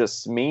was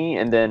just me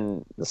and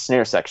then the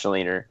snare section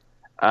leader,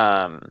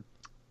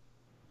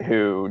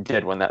 who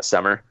did one that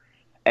summer.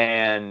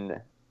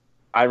 And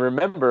I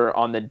remember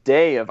on the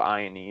day of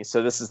I&E,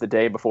 so this is the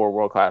day before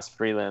World Class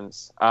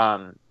Prelims,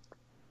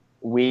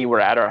 we were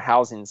at our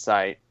housing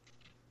site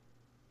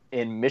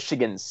in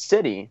Michigan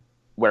City,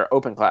 where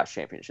open class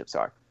championships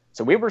are.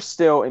 So we were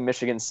still in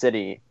Michigan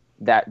City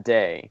that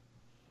day,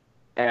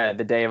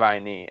 the day of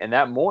I&E. And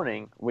that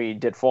morning, we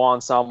did full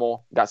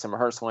ensemble, got some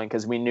rehearsal in,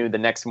 because we knew the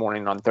next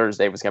morning on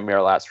Thursday was going to be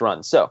our last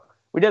run. So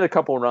we did a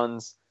couple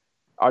runs.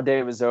 Our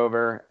day was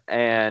over,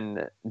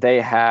 and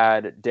they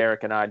had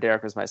Derek and I,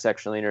 Derek was my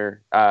section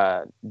leader,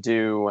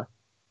 do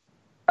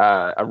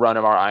a run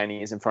of our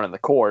I&Es in front of the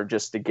core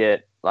just to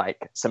get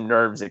like some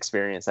nerves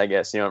experience, I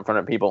guess, in front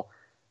of people.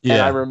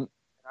 Yeah. And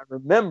I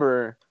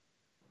remember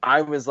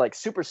I was like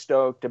super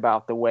stoked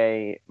about the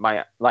way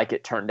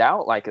it turned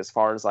out, like as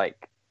far as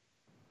like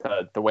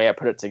the way I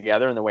put it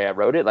together and the way I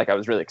wrote it. Like, I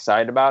was really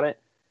excited about it.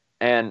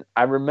 And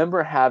I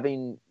remember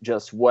having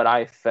just what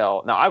I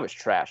felt. Now, I was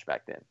trash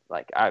back then.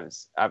 Like, I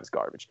was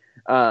garbage.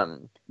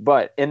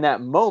 But in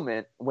that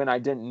moment when I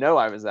didn't know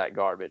I was that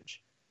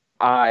garbage,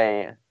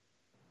 I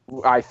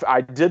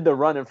did the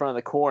run in front of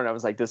the core, and I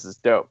was like, this is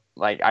dope.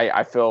 Like,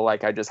 I feel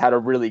like I just had a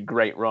really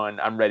great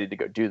run. I'm ready to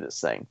go do this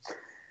thing.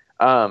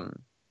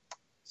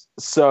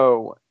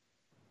 So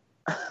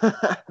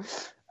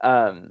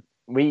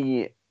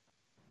we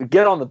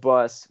get on the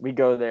bus, we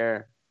go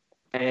there,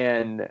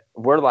 and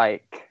we're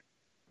like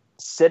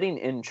sitting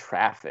in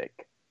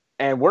traffic,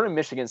 and we're in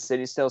Michigan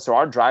City still. So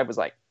our drive was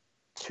like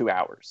 2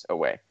 hours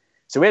away.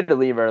 So we had to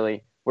leave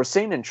early. We're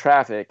sitting in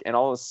traffic, and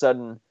all of a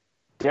sudden,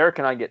 Derek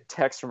and I get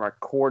text from our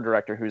core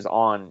director who's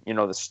on,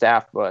 the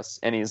staff bus,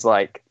 and he's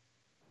like,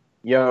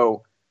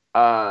 yo,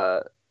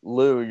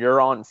 Lou,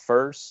 you're on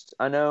first,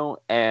 I know,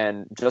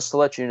 and just to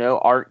let you know,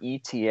 our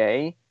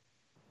ETA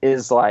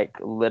is like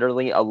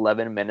literally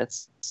 11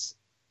 minutes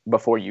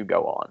before you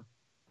go on.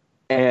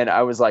 And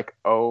I was like,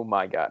 oh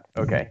my God,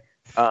 okay.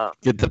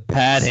 Get the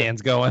pad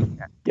hands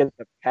going. Get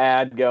the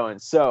pad going.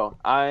 So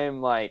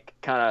I'm like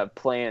kind of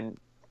playing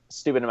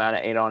stupid amount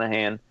of 8 on a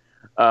hand.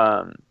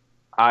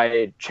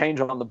 I change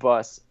on the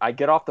bus. I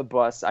get off the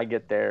bus. I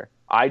get there.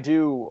 I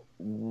do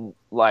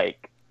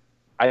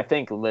I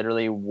think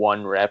literally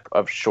 1 rep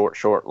of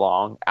short,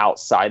 long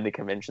outside the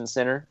convention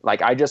center.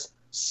 Like I just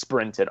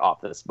sprinted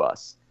off this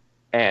bus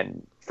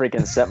and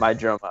freaking set my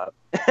drum up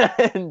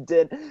and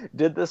did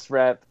this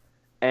rep.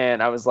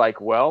 And I was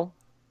like, well,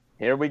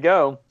 here we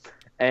go.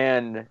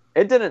 And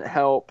it didn't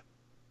help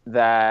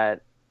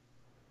that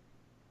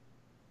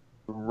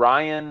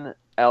Ryan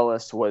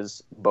Ellis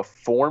was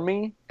before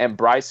me and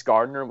Bryce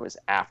Gardner was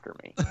after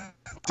me.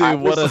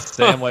 Dude, what a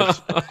sandwich.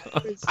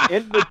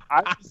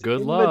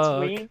 Good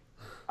luck.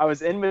 I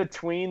was in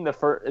between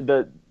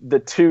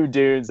the 2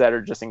 dudes that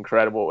are just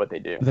incredible at what they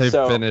do. They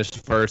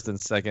finished first and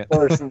second.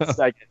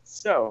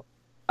 So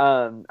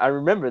I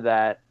remember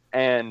that,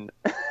 and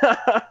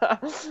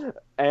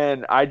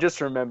and I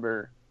just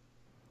remember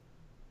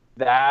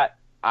that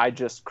I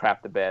just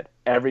crapped the bed.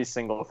 Every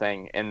single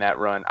thing in that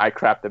run, I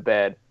crapped the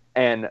bed.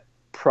 And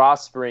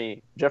Jeff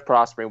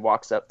Prosperi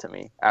walks up to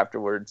me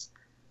afterwards,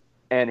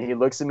 and he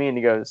looks at me and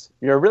he goes,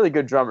 "You're a really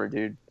good drummer,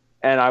 dude."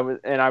 And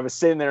I was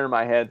sitting there in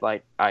my head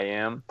like, I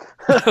am.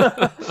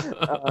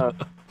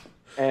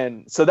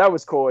 And so that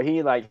was cool. He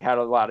had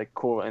a lot of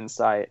cool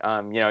insight.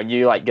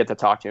 You get to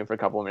talk to him for a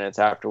couple of minutes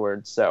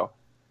afterwards. So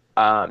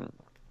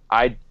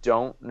I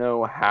don't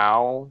know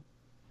how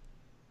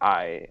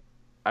I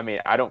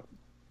don't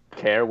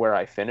care where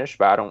I finished,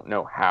 but I don't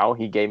know how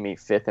he gave me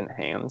 5th in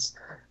hands.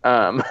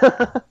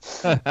 But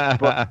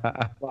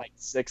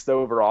 6th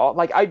overall.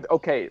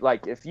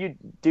 If you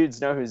dudes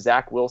know who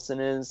Zach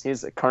Wilson is,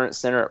 he's a current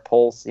center at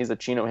Pulse. He's a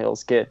Chino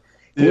Hills kid.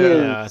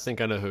 I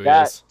think I know who he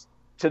is.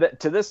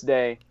 To this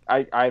day,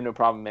 I have no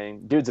problem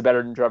admitting, dude's a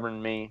better drummer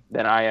than me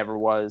than I ever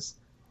was.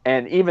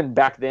 And even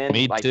back then,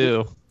 me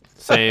too.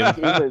 Same.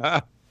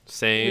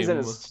 Same.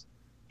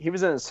 He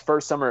was in his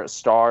first summer at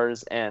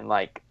Stars, and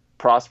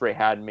Prosperi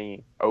had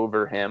me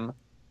over him,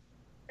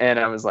 and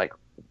I was like,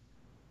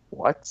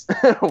 what?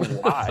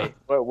 Why?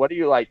 What are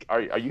you like?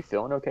 Are you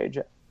feeling okay,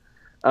 Jeff?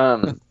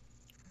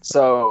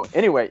 So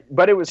anyway,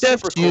 but it was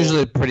Jeff's super cool.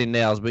 Usually pretty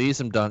nails, but he's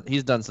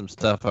done some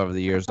stuff over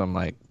the years. I'm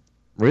like,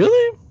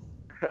 really?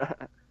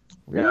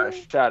 Yeah,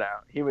 shout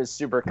out. He was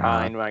super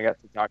kind when I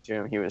got to talk to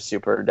him. He was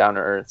super down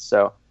to earth.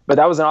 So, but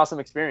that was an awesome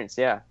experience.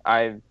 Yeah,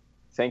 I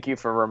thank you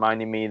for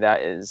reminding me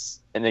that is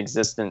an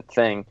existent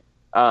thing.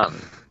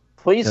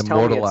 Please tell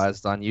me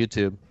immortalized on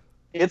YouTube.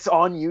 It's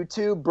on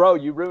YouTube, bro.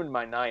 You ruined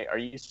my night. Are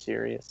you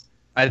serious?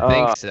 I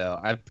think so.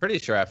 I'm pretty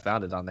sure I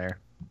found it on there.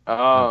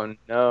 Oh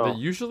no! But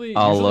usually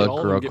I'll all look of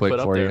them real get quick put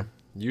up for there. you.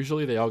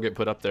 Usually they all get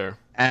put up there.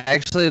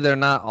 Actually, they're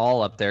not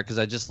all up there because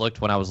I just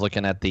looked when I was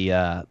looking at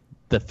the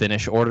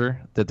finish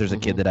order that there's a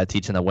kid that I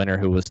teach in the winter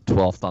who was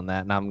 12th on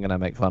that, and I'm gonna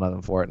make fun of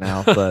him for it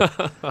now.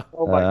 But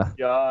oh my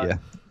god!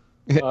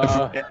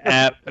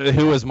 Yeah.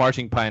 Who was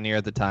marching pioneer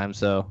at the time?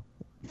 So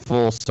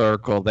full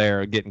circle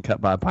there, getting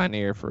cut by a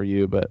pioneer for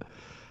you. But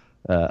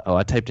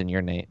I typed in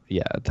your name.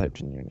 Yeah, I typed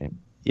in your name.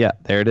 Yeah,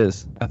 there it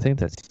is. I think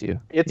that's you.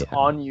 It's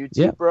on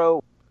YouTube,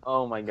 bro.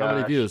 Oh my god! How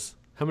many views?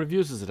 How many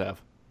views does it have?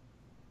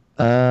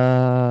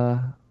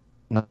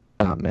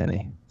 Not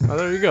many. Oh,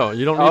 there you go.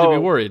 You don't need to be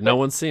worried. No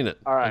one's seen it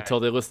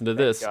until they listen to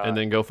this God. and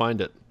then go find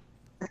it.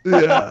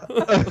 Yeah.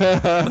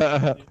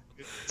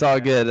 It's all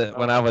good.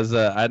 When I was,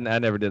 I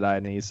never did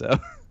INE, so.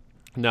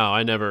 No,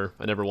 I never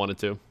wanted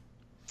to.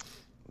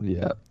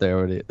 Yeah,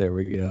 there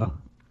we go.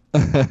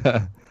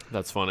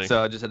 That's funny.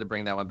 So I just had to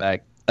bring that one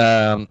back.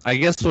 I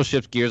guess we'll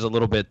shift gears a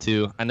little bit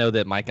too. I know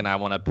that Mike and I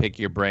want to pick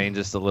your brain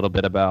just a little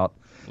bit about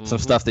some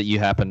stuff that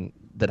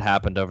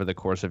happened over the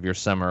course of your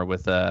summer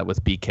with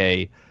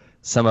BK.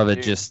 Some of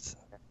it just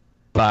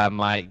by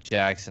Mike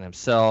Jackson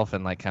himself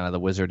and kind of the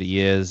wizard he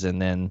is, and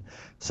then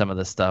some of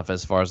the stuff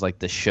as far as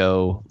the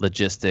show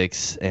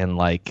logistics and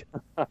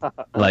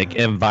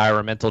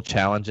environmental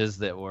challenges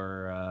that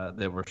were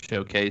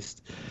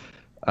showcased.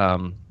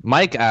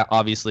 Mike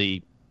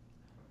obviously,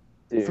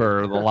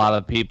 for a lot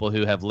of people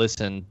who have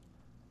listened,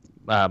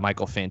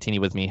 Michael Fantini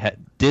with me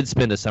did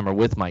spend a summer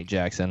with Mike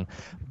Jackson,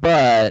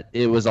 but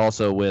it was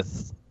also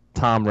with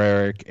Tom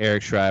Rarick,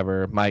 Eric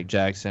Shriver, Mike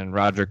Jackson,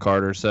 Roger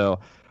Carter. So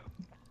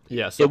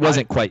it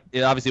wasn't quite.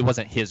 It obviously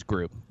wasn't his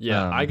group.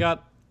 Yeah, I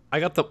got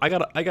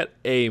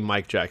a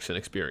Mike Jackson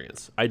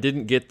experience. I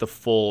didn't get the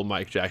full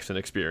Mike Jackson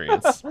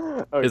experience,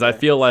 because I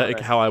feel like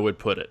how I would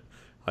put it.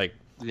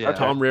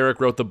 Tom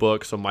Rarick wrote the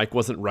book, so Mike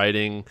wasn't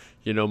writing.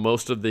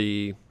 Most of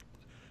the.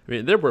 I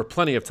mean, there were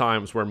plenty of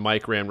times where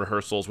Mike ran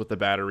rehearsals with the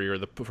battery or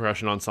the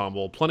percussion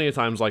ensemble. Plenty of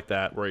times like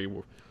that where he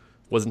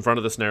was in front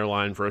of the snare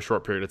line for a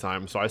short period of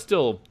time, so I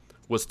still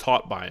was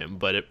taught by him.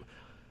 But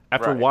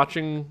after Right.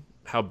 watching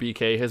how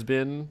BK has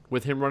been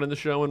with him running the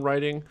show and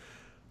writing,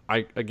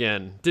 I,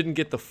 again, didn't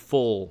get the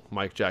full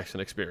Mike Jackson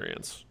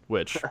experience,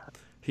 which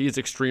he's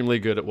extremely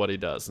good at what he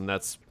does, and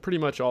that's pretty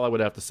much all I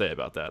would have to say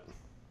about that.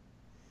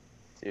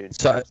 Dude.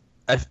 So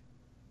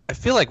I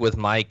feel like with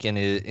Mike and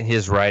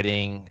his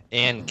writing,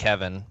 and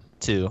Kevin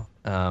too,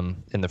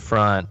 in the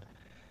front,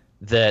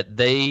 that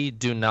they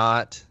do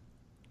not.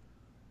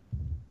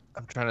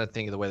 I'm trying to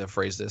think of the way to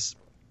phrase this.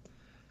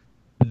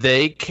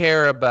 They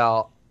care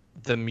about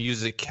the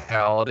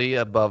musicality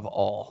above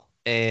all,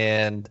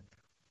 and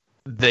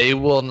they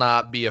will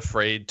not be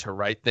afraid to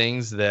write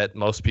things that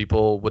most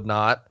people would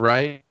not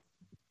write,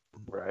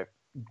 Right.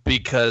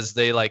 because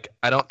they like,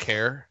 I don't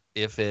care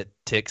if it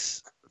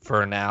ticks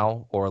for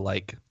now or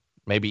like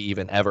maybe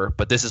even ever,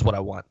 but this is what I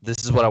want.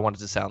 This is what I want it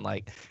to sound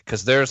like,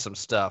 because there's some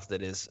stuff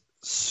that is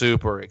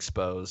super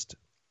exposed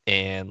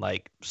and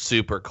like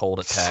super cold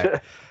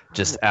attack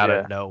just out Yeah.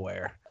 of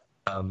nowhere.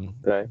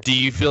 Right. Do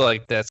you feel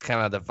like that's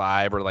kind of the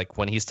vibe, or like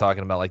when he's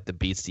talking about like the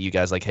beats to you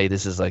guys, like, hey,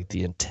 this is like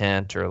the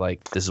intent, or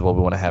like this is what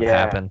we want to have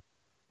happen?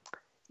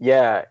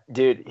 Yeah,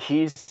 dude,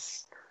 he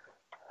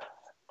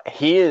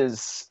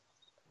is.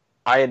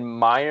 I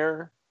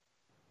admire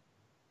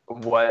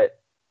what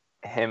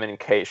him and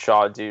Kate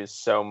Shaw do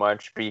so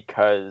much,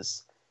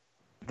 because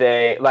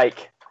they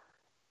like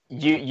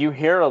you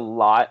hear a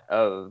lot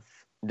of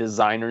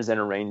designers and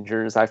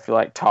arrangers, I feel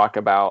like, talk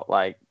about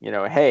like,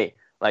 hey,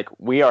 like,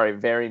 we are a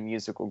very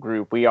musical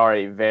group, we are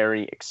a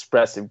very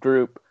expressive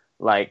group,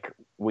 like,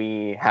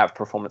 we have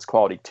performance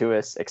quality to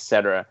us,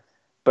 etc.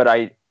 But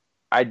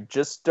I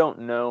just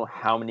don't know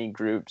how many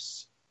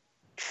groups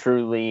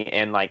truly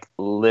and like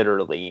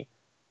literally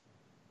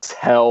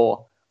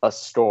tell a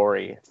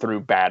story through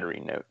battery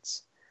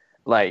notes.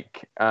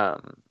 Like,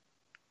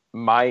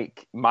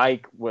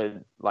 Mike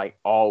would like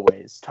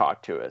always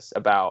talk to us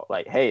about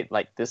like, hey,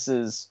 like,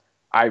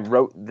 I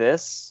wrote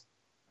this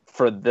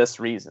for this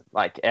reason.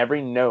 Like,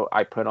 every note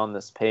I put on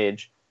this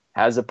page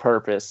has a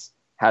purpose,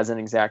 has an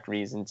exact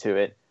reason to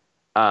it.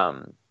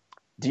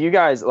 Do you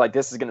guys, like,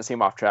 this is going to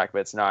seem off track, but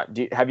it's not.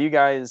 Have you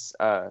guys,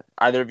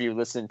 either of you,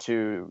 listened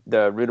to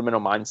the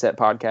Rudimental Mindset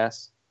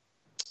podcast?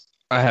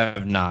 I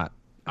have not.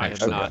 I have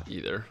Actually. not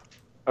either.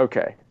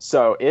 Okay,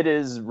 so it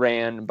is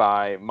ran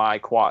by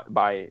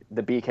by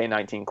the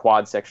BK19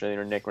 quad section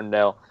leader, Nick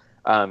Rendell,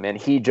 and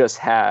he just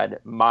had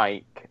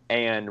Mike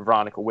and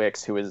Veronica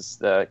Wicks, who is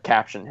the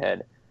caption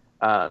head,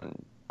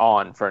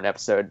 on for an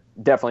episode.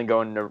 Definitely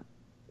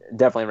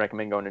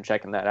recommend going and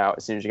checking that out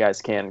as soon as you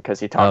guys can, because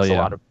he talks a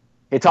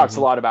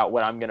lot about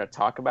what I'm going to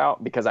talk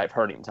about, because I've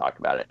heard him talk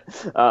about it.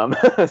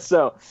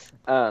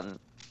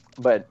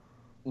 But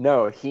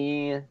no,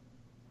 he.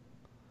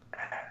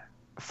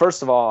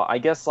 First of all, I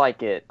guess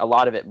like a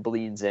lot of it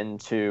bleeds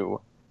into.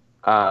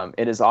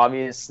 It is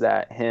obvious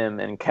that him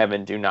and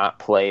Kevin do not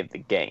play the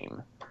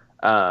game,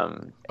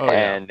 and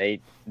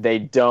they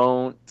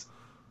don't.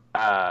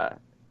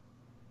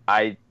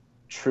 I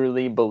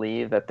truly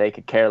believe that they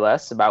could care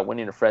less about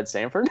winning a Fred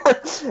Sanford,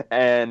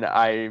 and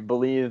I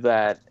believe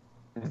that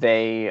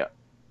they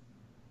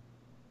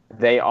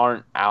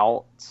aren't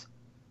out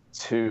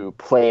to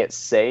play it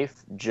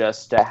safe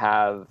just to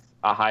have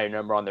a higher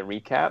number on the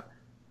recap,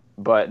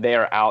 but they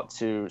are out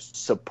to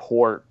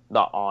support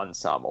the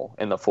ensemble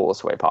in the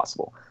fullest way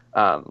possible.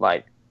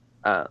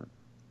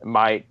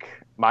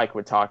 Mike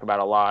would talk about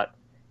a lot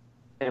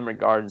in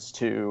regards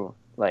to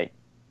like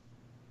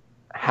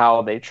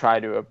how they try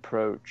to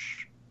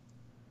approach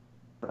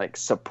like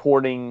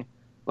supporting,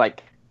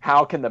 like,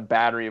 how can the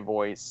battery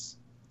voice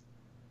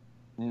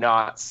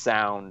not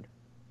sound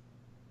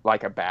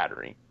like a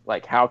battery?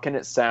 Like, how can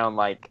it sound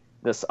like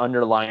this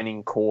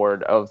underlining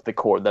chord of the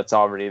chord that's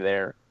already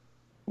there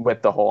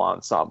with the whole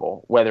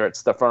ensemble, whether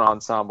it's the front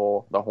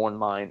ensemble, the horn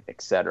line,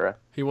 etc.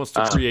 He wants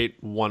to create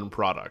one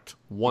product,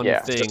 one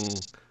thing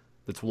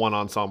that's one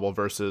ensemble,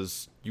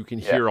 versus you can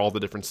hear all the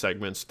different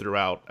segments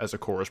throughout as a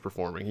chorus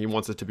performing. He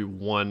wants it to be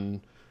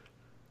one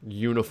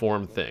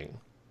uniform thing.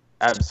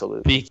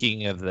 Absolutely.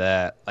 Speaking of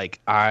that,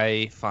 like,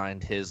 I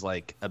find his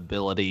like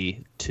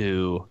ability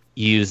to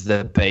use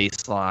the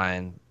bass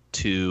line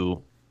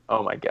to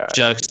Oh my god.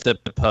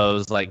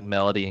 juxtapose like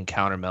melody and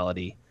counter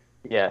melody.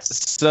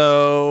 Yes.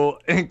 So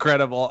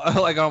incredible.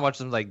 Like, I watch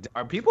them like,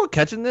 are people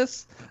catching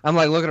this? I'm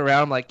like looking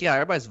around, I'm like, yeah,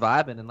 everybody's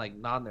vibing and like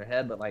nodding their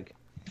head, but like,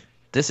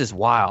 this is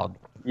wild.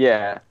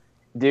 Yeah.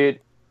 Dude,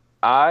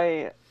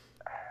 no,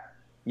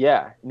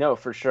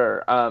 for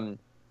sure.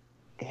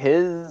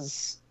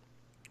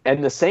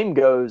 And the same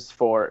goes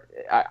for,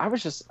 I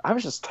was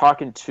just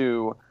talking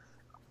to,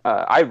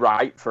 I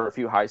write for a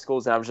few high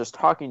schools, and I was just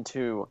talking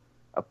to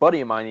a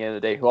buddy of mine the other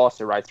day who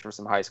also writes for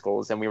some high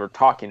schools, and we were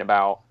talking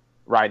about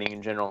writing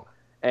in general,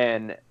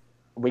 and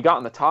we got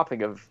on the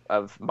topic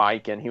of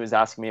Mike, and he was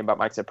asking me about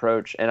Mike's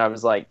approach, and I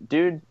was like,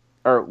 dude,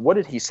 or what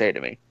did he say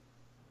to me?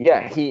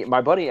 Yeah,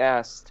 my buddy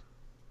asked,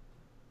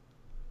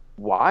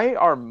 why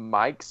are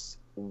Mike's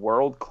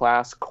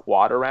world-class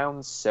quad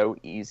arounds so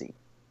easy?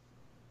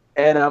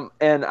 And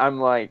I'm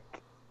like,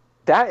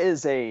 that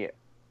is a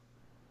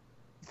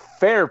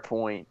fair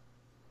point,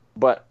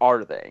 but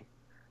are they?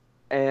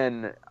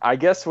 And I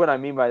guess what I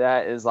mean by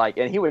that is like,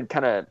 and he wouldn't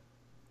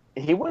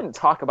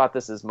talk about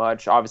this as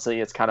much.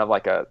 Obviously, it's kind of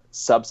like a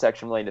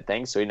subsection related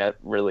thing, so he didn't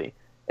really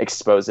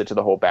expose it to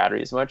the whole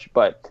battery as much.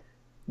 But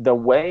the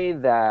way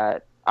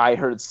that I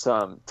heard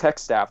some tech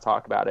staff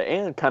talk about it,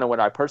 and kind of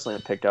what I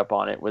personally picked up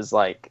on it, was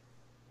like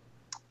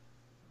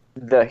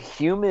the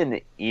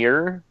human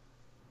ear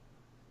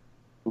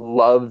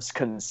loves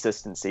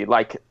consistency.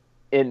 Like,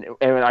 and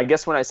I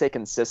guess when I say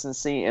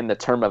consistency in the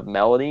term of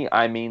melody,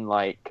 I mean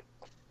like,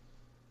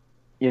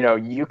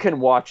 you can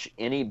watch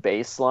any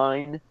bass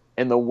line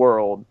in the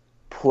world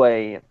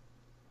play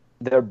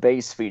their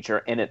bass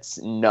feature and it's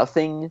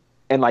nothing,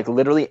 and like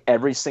literally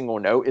every single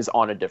note is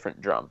on a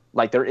different drum.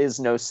 Like there is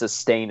no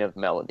sustain of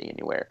melody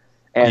anywhere.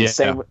 And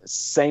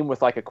same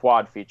with like a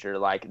quad feature.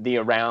 Like the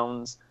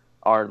arounds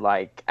are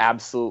like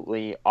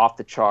absolutely off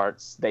the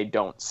charts. They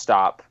don't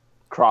stop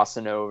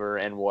crossing over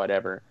and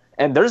whatever.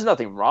 And there's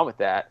nothing wrong with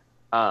that.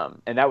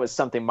 And that was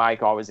something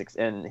Mike always,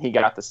 and he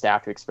got the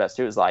staff to express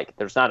too, is like,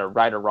 there's not a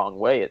right or wrong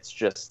way. It's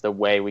just the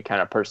way we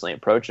kind of personally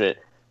approach it.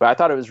 But I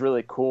thought it was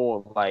really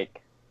cool, like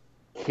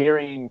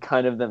hearing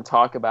kind of them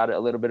talk about it a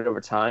little bit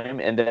over time.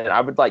 And then I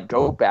would like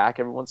go back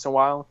every once in a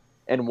while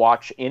and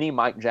watch any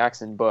Mike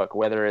Jackson book,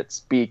 whether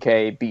it's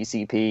BK,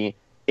 BCP,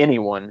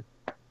 anyone.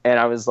 And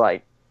I was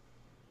like,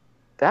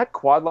 that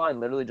quad line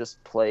literally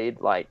just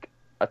played like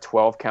a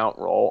 12 count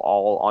roll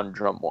all on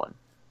drum one.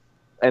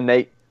 And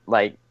they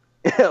like,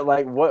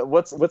 like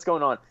what's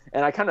going on?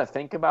 And I kind of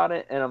think about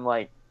it and I'm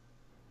like,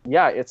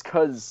 yeah, it's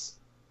because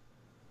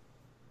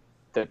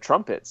the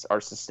trumpets are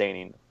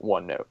sustaining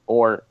one note,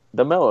 or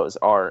the mellows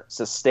are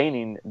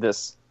sustaining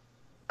this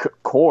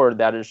chord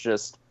that is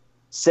just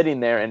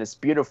sitting there and it's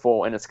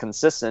beautiful and it's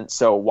consistent.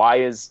 So why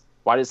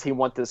does he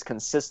want this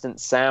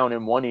consistent sound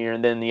in one ear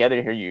and then in the other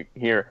ear you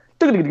hear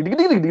so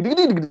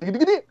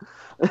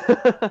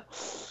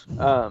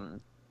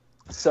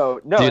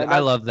no, dude, I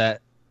love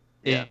that.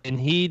 Yeah. And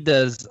he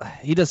does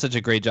such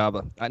a great job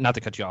of, not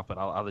to cut you off, but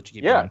I'll let you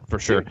keep going for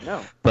sure. Dude,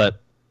 no. But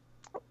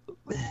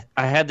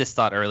I had this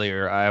thought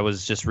earlier. I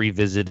was just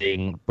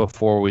revisiting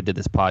before we did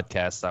this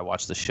podcast. I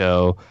watched the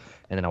show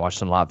and then I watched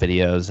some lot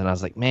videos and I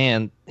was like,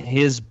 man,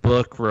 his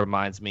book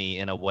reminds me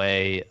in a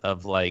way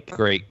of like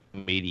great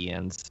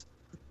comedians.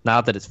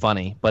 Not that it's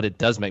funny, but it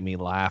does make me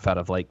laugh out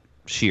of like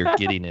sheer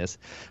giddiness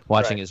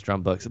watching his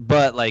drum books.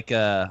 But like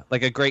a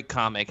great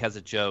comic has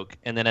a joke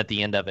and then at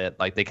the end of it,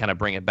 like they kind of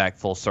bring it back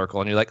full circle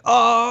and you're like,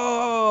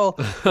 oh,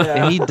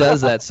 and he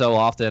does that so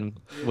often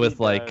with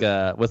like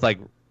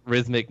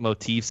rhythmic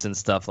motifs and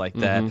stuff like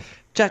that.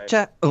 Cha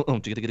cha, or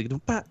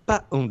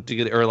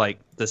like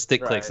the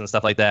stick clicks and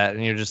stuff like that,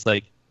 and you're just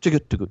like,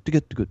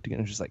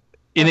 and just like,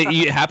 and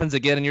it happens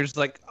again, and you're just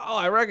like, oh,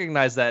 I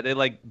recognize that. It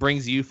like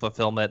brings you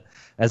fulfillment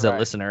as a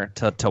listener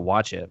to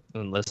watch it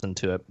and listen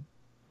to it.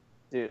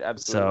 Dude,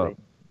 absolutely. So,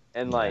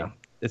 and like,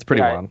 it's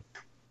pretty wild.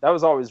 That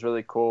was always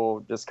really cool,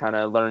 just kind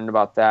of learning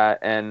about that.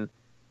 And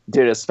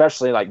dude,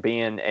 especially like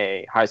being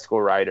a high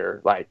school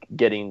writer, like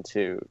getting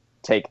to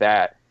take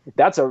that.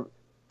 That's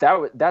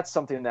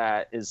something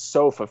that is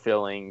so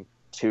fulfilling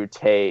to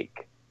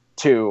take,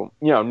 to,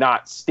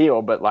 not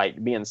steal, but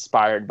like be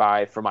inspired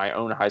by for my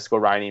own high school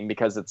writing,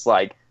 because it's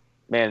like,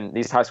 man,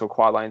 these high school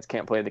quad lines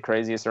can't play the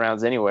craziest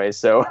rounds anyway.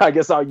 So I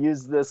guess I'll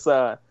use this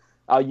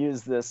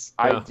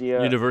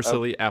idea.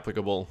 Universally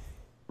applicable.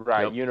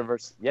 Right. Yep.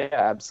 Yeah,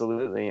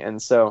 absolutely. And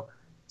so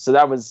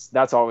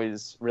that's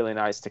always really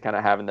nice to kind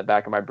of have in the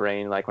back of my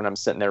brain, like when I'm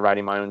sitting there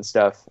writing my own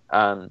stuff.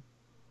 And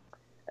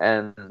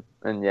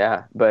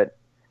yeah, but,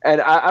 and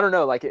I don't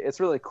know, like it's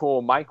really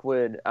cool. Mike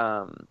would,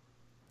 I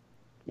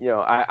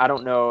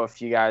don't know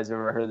if you guys have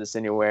ever heard this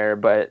anywhere,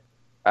 but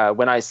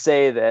when I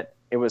say that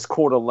it was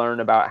cool to learn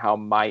about how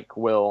Mike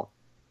will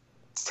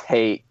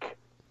take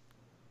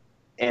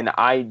an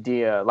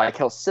idea, like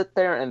he'll sit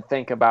there and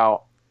think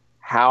about,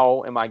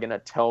 how am I going to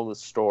tell the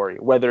story?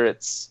 Whether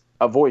it's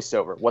a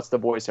voiceover, what's the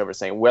voiceover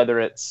saying? Whether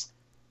it's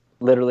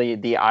literally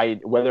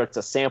whether it's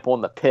a sample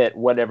in the pit,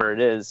 whatever it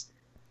is,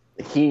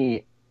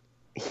 he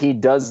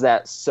does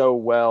that so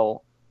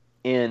well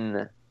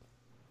in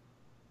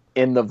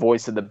the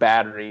voice of the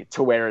battery,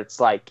 to where it's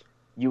like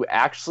you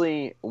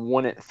actually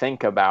wouldn't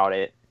think about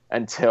it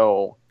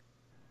until,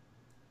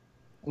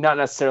 not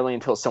necessarily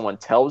until someone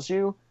tells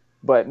you,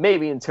 but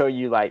maybe until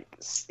you like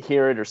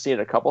hear it or see it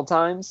a couple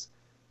times.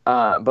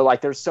 But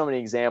like there's so many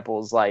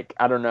examples, like,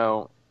 I don't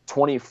know,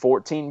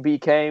 2014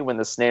 BK, when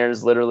the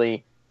snares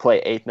literally play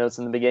eighth notes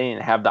in the beginning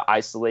and have the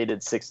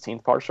isolated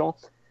 16th partial.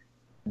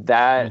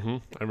 That I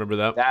remember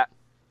that.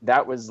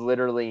 That was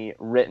literally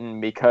written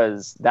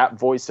because that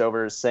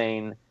voiceover is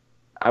saying,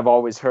 I've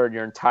always heard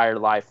your entire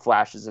life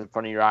flashes in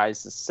front of your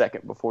eyes the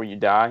second before you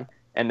die.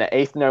 And the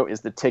eighth note is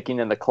the ticking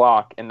in the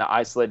clock, and the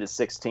isolated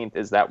 16th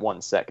is that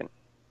 1 second.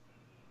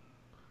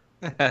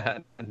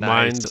 Nice.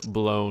 Mind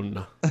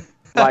blown.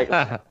 Like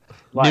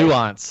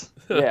nuance.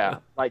 Yeah.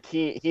 Like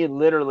he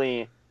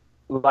literally,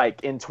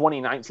 like in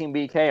 2019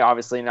 BK,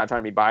 obviously not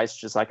trying to be biased,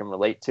 just so I can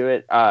relate to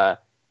it.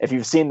 if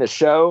you've seen the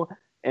show,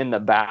 in the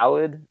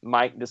ballad,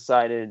 Mike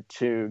decided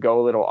to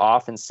go a little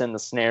off and send the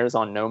snares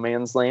on No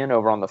Man's Land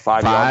over on the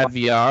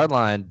 5-yard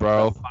line,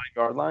 bro.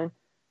 5-yard line.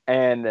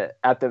 And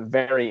at the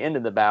very end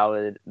of the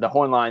ballad, the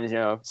horn lines,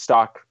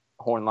 stock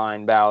horn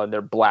line ballad,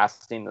 they're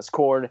blasting this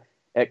chord.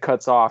 It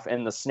cuts off,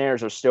 and the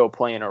snares are still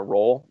playing a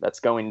roll that's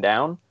going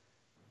down.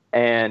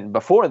 And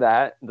before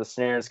that, the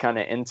snares kind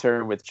of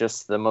enter with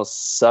just the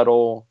most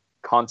subtle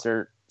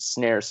concert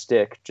snare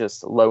stick,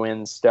 just low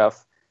end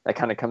stuff that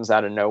kind of comes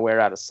out of nowhere,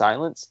 out of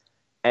silence.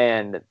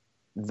 And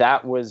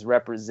that was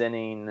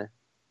representing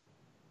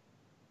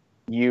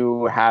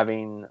you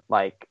having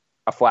like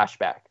a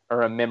flashback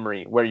or a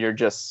memory where you're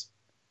just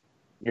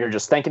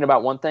thinking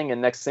about one thing,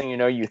 and next thing you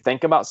know, you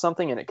think about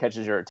something and it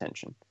catches your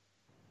attention.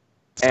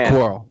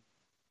 Squirrel.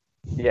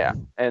 Yeah,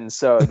 and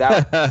so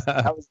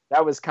that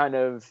was kind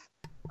of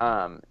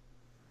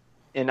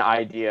an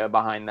idea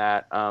behind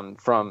that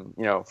from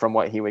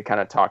what he would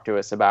kind of talk to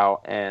us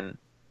about. And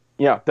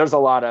there's a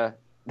lot of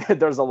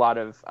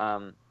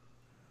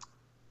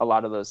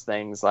those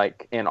things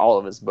like in all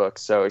of his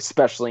books, so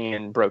especially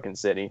in Broken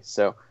City.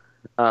 So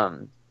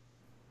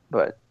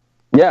but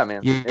yeah,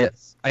 man. Yeah,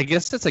 I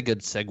guess that's a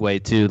good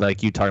segue too.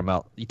 Like you talking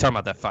about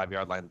that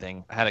 5-yard line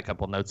thing. I had a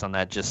couple notes on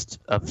that, just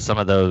of some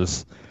of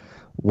those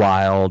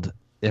wild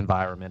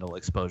environmental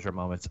exposure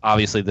moments.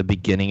 Obviously, the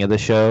beginning of the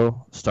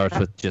show starts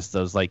with just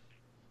those like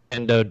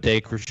endo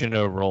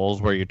decrescendo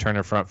rolls where you're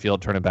turning front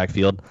field, turning back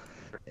field,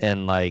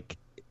 and like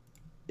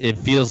it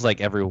feels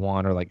like every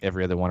one or like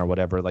every other one or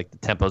whatever, like the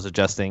tempo's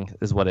adjusting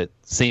is what it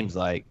seems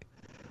like.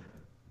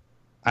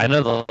 I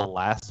know the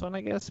last one,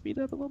 I guess, speed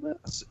up a little bit.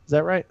 Is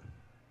that right?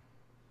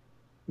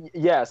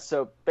 Yeah,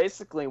 so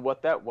basically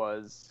what that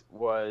was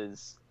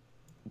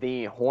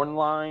the horn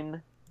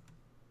line.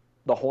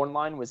 The horn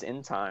line was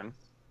in time.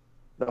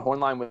 The horn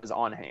line was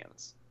on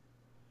hands.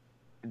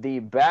 The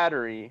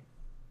battery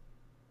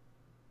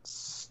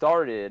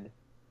started.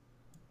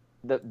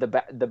 The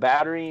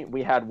battery.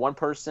 We had one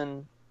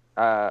person.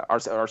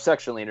 Our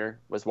section leader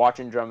was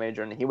watching drum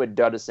major, and he would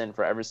dud us in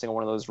for every single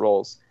one of those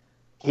rolls.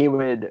 He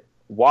would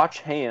watch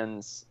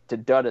hands to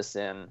dud us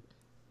in,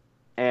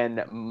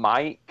 and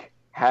Mike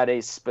had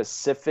a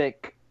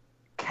specific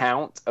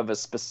count of a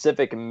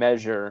specific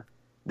measure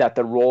that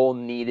the roll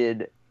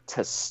needed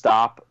to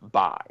stop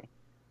by.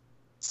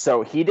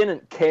 So he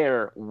didn't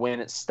care when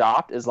it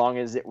stopped as long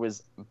as it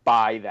was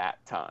by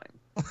that time.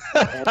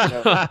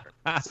 And,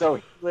 so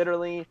he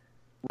literally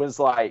was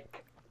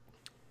like,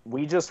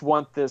 we just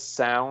want this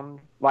sound.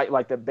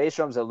 Like the bass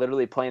drums are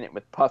literally playing it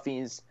with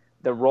puffies.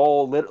 The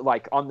roll,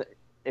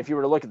 if you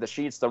were to look at the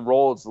sheets, the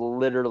roll is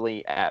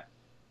literally at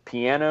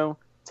piano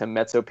to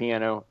mezzo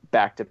piano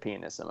back to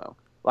pianissimo.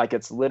 Like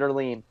it's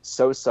literally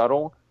so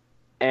subtle.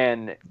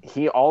 And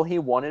all he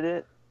wanted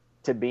it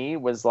to be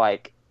was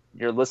like,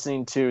 you're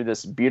listening to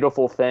this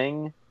beautiful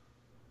thing,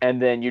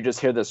 and then you just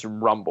hear this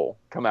rumble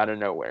come out of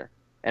nowhere,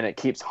 and it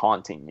keeps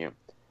haunting you.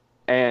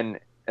 And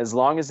as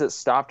long as it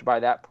stopped by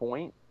that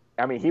point,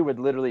 I mean, he would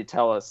literally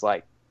tell us,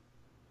 like,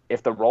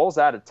 if the roll's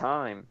out of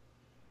time,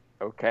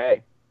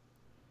 okay.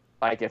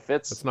 Like, if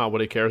it's... That's not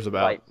what he cares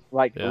about.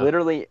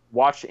 Literally,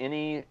 watch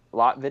any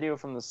lot video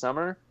from the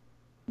summer.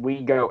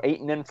 We go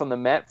 8 and in from the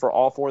Met for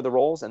all 4 of the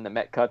rolls, and the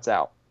Met cuts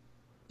out.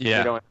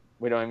 Yeah.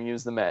 We don't even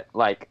use the Met.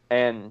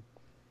 And...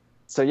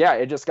 So, yeah,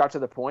 it just got to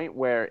the point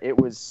where it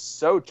was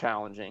so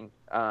challenging.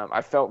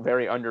 I felt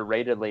very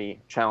underratedly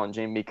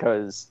challenging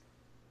because,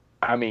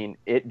 I mean,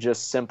 it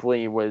just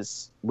simply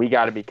was, we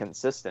got to be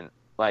consistent.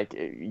 Like,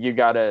 you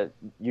got to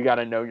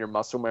know your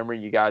muscle memory.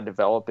 You got to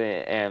develop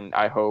it. And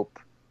I hope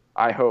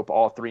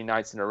all 3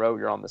 nights in a row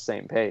you're on the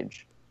same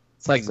page.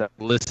 It's like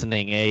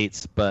listening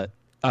eights, but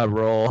a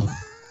roll.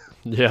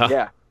 Yeah.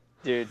 Yeah,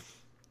 dude.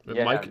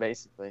 Yeah, Mike,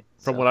 basically.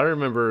 From what I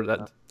remember,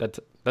 that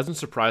doesn't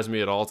surprise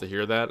me at all to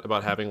hear that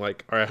about having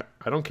like, all right,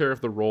 I don't care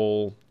if the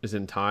roll is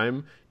in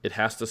time, it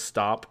has to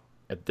stop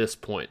at this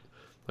point.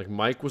 Like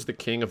Mike was the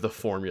king of the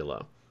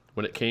formula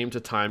when it came to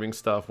timing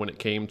stuff, when it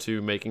came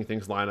to making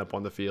things line up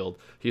on the field.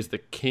 He's the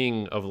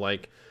king of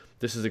like,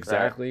 this is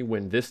exactly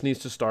when this needs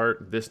to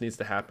start, this needs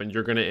to happen.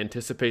 You're going to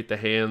anticipate the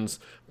hands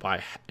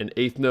by an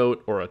eighth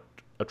note or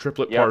a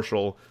triplet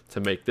partial to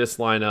make this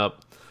line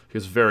up. He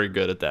was very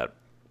good at that.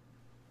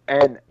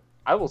 And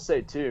I will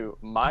say, too,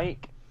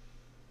 Mike,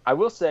 I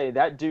will say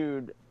that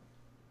dude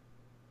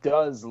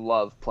does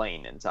love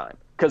playing in time.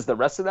 Because the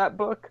rest of that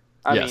book,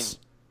 I mean,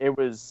 it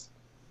was...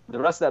 The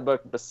rest of that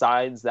book,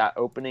 besides that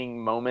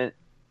opening moment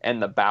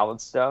and the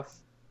ballad stuff,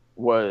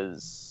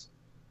 was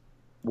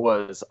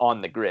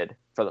on the grid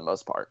for the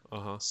most part.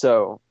 Uh-huh.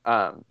 So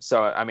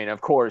I mean,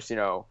 of course,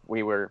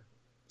 we were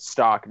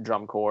stock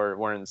drum corps,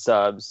 we're in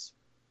subs.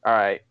 All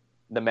right,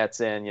 the Mets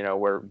in,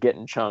 we're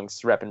getting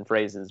chunks, repping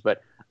phrases,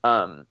 but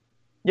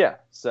yeah.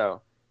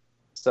 So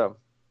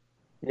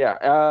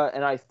yeah.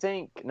 And I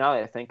think now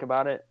that I think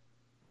about it,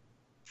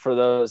 for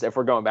those, if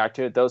we're going back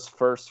to it, those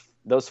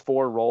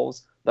 4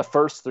 rolls. The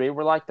first 3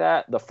 were like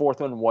that. The 4th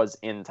one was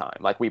in time.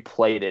 Like, we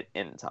played it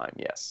in time,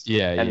 yes.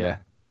 Yeah.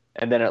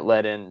 And then it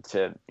led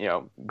into,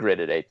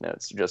 gridded 8th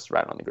notes, just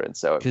right on the grid.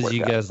 So because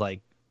you guys,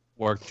 like,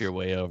 worked your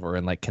way over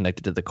and like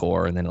connected to the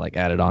core and then like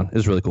added on. It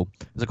was really cool.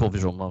 It was a cool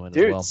visual moment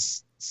Dude, as well.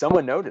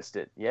 someone noticed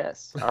it.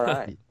 Yes. All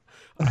right.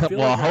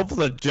 Well,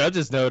 hopefully the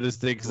judges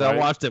noticed it because I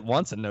watched it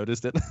once and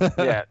noticed it.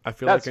 Yeah, I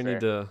feel like I need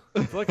to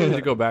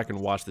go back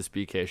and watch this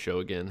BK show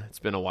again. It's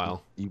been a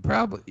while. You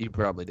probably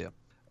do.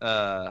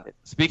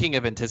 Speaking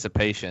of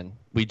anticipation,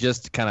 we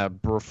just kind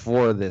of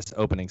before this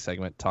opening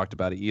segment talked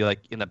about it. You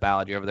like in the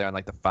ballad, you're over there on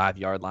like the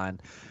 5-yard line.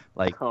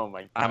 Like, oh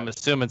my God. I'm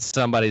assuming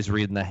somebody's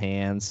reading the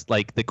hands.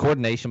 Like the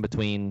coordination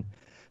between,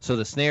 so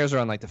the snares are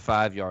on like the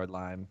 5-yard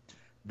line,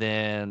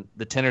 then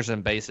the tenors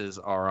and basses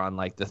are on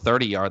like the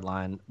 30-yard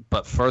line,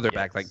 but further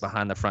back, like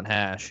behind the front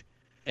hash,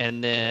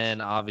 and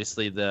then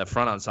obviously the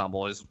front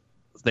ensemble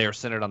they are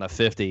centered on the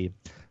 50.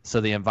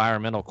 So the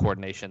environmental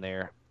coordination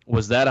there.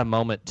 Was that a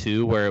moment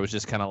too where it was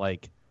just kind of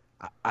like,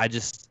 I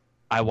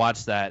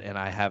watched that and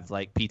I have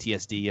like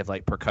PTSD of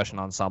like percussion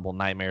ensemble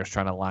nightmares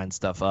trying to line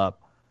stuff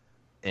up,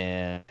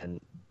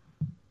 and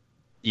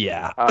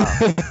yeah.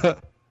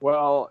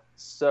 Well,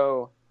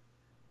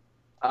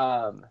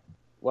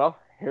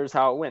 here's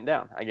how it went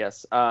down, I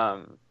guess.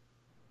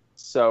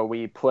 So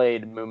we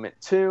played movement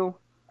 2,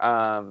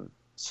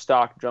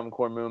 stock drum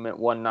corps movement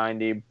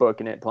 190,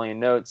 booking it, playing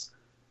notes.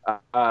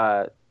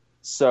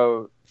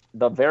 So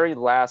the very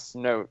last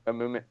note of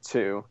movement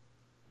 2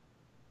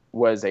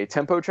 was a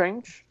tempo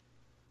change,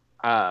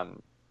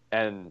 and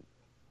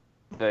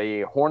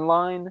the horn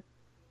line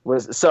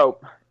was. So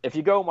if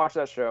you go and watch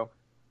that show,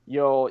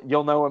 you'll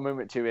know what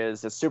movement 2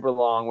 is. It's super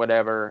long,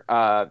 whatever.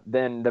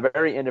 Then the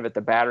very end of it,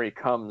 the battery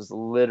comes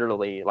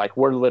literally, like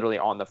we're literally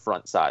on the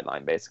front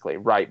sideline, basically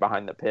right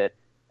behind the pit,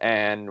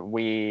 and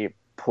we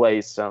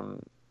play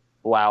some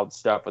loud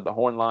stuff with the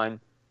horn line.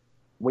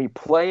 We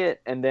play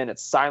it, and then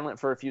it's silent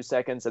for a few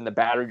seconds, and the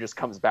battery just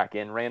comes back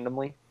in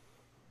randomly.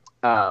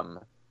 And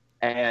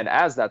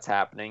as that's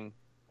happening,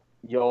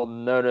 you'll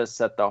notice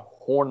that the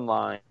horn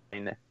line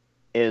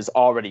is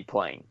already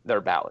playing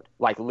their ballad.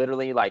 Like,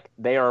 literally, like,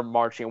 they are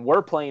marching.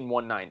 We're playing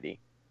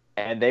 190,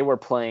 and they were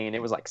playing,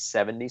 it was like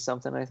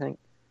 70-something, I think.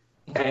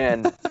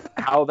 And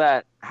how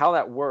that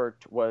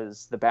worked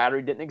was the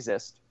battery didn't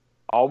exist.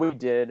 All we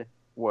did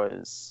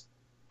was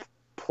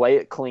play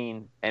it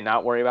clean and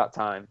not worry about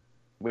time.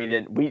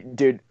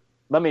 Dude,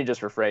 let me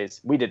just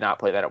rephrase. We did not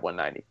play that at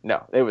 190.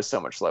 No, it was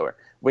so much slower.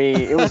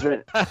 It was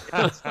written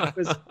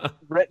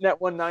at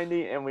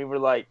 190, and we were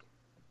like,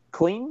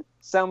 clean?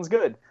 Sounds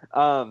good.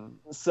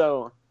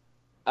 So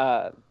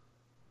that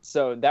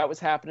was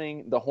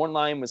happening. The horn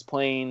line was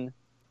playing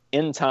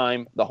in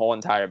time the whole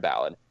entire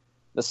ballad.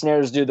 The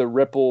snares do the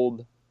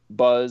rippled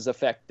buzz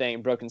effect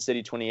thing, Broken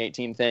City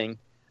 2018 thing.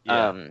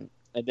 Yeah.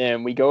 And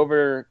then we go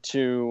over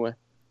to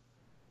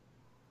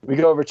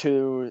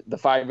the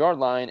 5-yard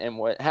line, and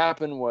what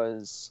happened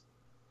was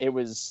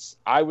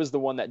I was the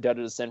one that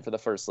dudded us in for the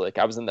first lick.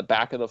 I was in the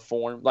back of the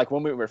form, like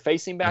when we were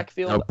facing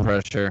backfield. No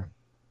pressure.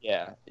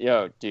 Yeah,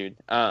 dude.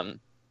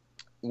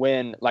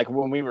 When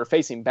we were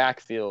facing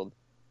backfield,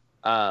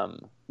 when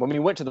we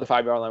went to the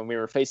 5-yard line, we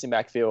were facing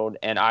backfield,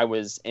 and I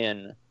was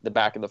in the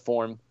back of the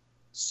form.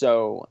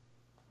 So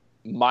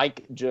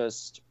Mike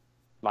just,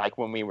 like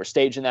when we were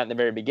staging that in the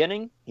very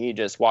beginning, he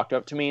just walked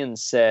up to me and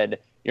said,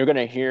 "You're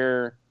gonna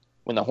hear."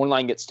 When the horn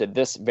line gets to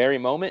this very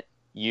moment,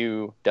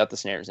 you duck the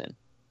snares in.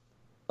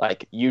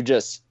 Like, you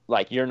just,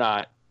 like, you're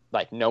not,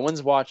 like, no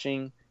one's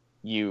watching.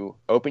 You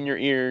open your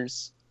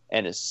ears,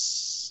 and as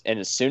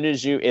soon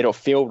as it'll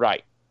feel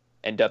right,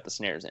 and duck the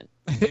snares in.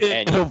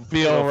 And it'll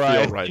feel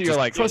right. You're just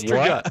like, trust your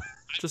gut.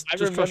 Just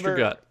trust your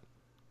gut.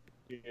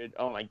 Dude,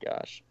 oh my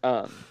gosh.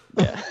 Yeah.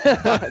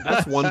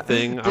 That's one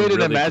thing. Dude,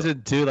 and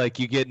imagine too, like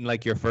you get in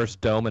like your first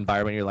dome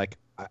environment, you're like,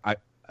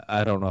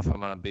 I don't know if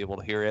I'm gonna be able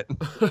to hear it.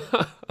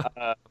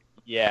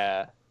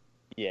 Yeah,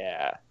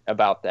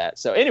 about that.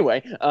 So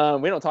anyway,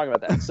 we don't talk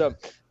about that. So,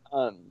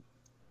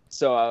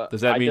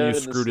 does that mean you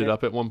screwed it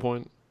up at one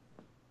point?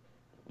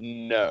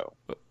 No.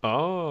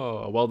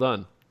 Oh, well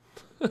done.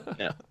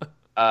 No.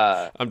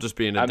 I'm just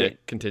being a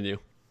dick. Continue.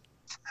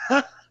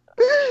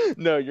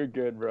 No, you're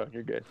good, bro.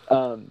 You're good.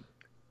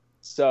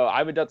 So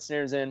I would duck the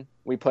snares in.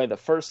 We play the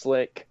first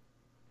lick.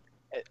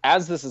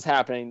 As this is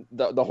happening,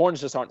 the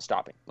horns just aren't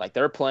stopping. Like,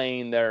 they're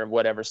playing their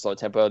whatever slow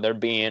tempo. They're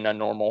being a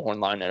normal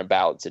horn line in a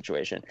ballad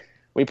situation.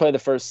 We play the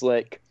first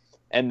lick,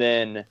 and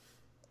then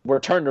we're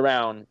turned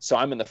around. So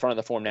I'm in the front of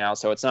the form now,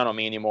 so it's not on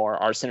me anymore.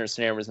 Our center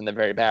snare was in the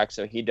very back,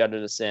 so he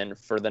dudded us in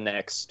for the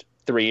next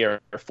 3 or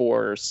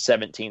 4 or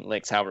 17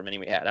 licks, however many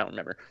we had. I don't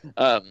remember.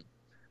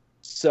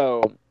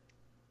 So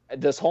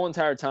this whole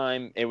entire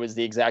time, it was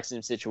the exact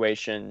same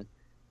situation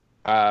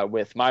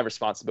with my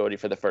responsibility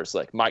for the first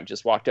lick. Mike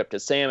just walked up to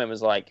Sam and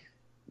was like,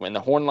 when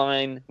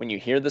you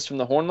hear this from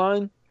the horn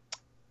line,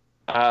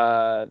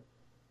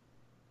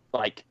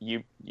 like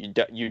you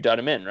dud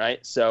him in,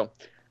 right? So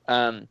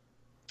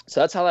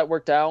that's how that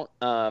worked out.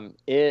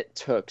 It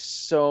took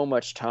so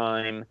much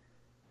time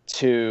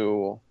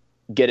to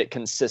get it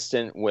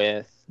consistent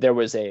with, there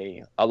was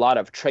a lot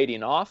of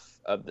trading off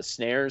of the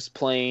snares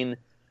playing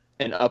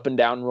an up and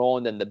down roll,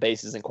 and then the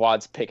basses and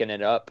quads picking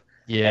it up.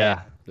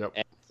 Yeah.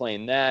 And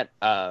playing that.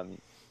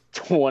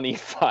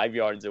 25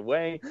 yards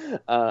away.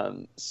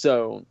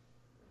 So,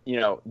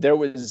 there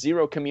was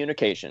zero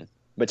communication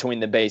between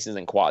the bases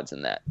and quads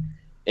in that.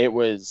 It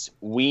was,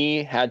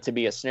 we had to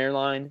be a snare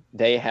line,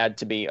 they had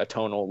to be a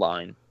tonal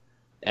line,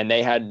 and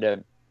they had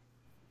to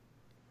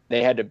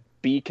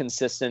be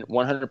consistent,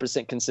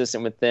 100%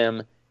 consistent with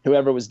them.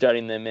 Whoever was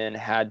dudding them in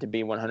had to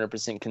be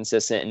 100%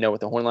 consistent and know what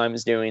the horn line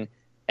was doing.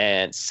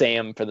 And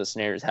Sam for the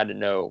snares had to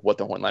know what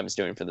the horn line was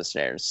doing for the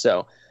snares.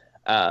 So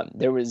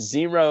there was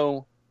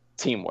zero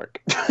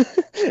teamwork.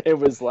 It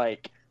was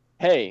like,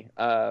 hey,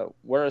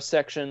 we're a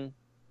section,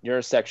 you're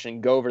a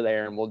section, go over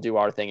there and we'll do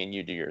our thing and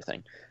you do your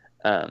thing.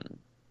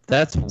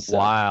 That's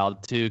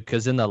wild too,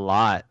 because in the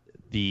lot,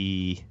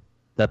 the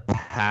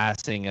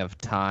passing of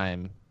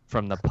time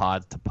from the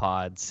pod to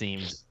pod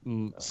seemed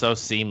so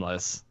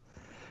seamless,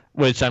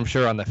 which I'm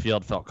sure on the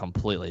field felt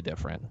completely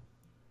different.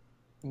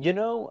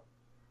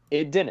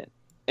 It didn't.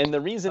 And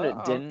the reason it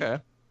didn't,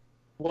 okay.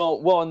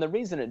 well, and the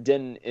reason it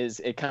didn't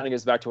is it kind of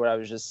goes back to what I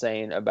was just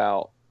saying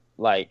about,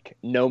 like,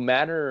 no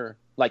matter,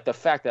 like, the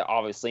fact that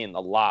obviously in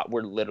the lot,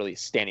 we're literally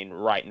standing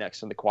right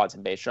next to the quads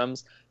and bass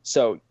drums.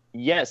 So,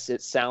 yes,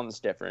 it sounds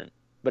different,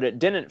 but it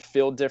didn't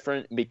feel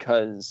different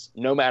because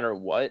no matter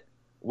what,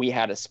 we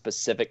had a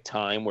specific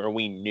time where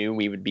we knew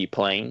we would be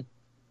playing,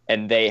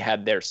 and they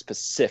had their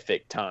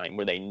specific time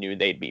where they knew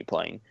they'd be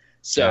playing.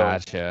 So,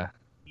 gotcha.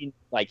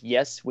 Like,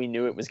 yes, we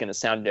knew it was going to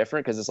sound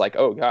different because it's like,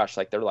 oh gosh,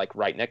 like they're like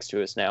right next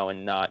to us now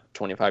and not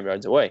 25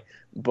 yards away.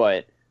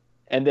 But,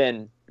 and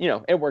then,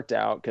 it worked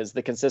out because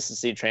the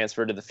consistency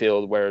transferred to the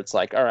field where it's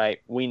like, all right,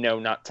 we know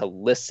not to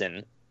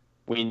listen.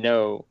 We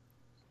know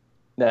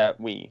that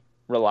we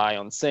rely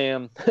on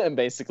Sam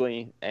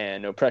basically,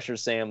 and no pressure,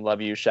 Sam, love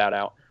you, shout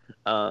out.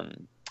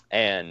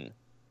 And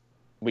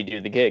we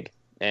do the gig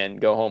and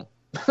go home.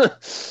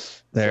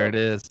 There it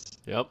is.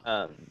 Yep.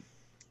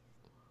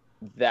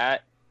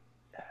 That,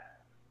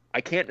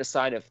 I can't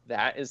decide if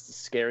that is the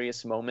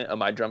scariest moment of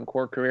my drum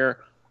corps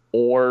career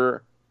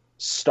or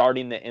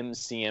starting the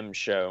MCM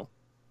show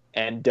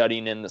and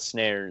dudding in the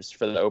snares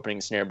for the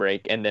opening snare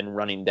break and then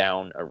running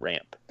down a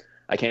ramp.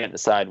 I can't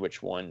decide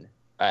which one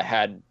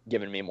had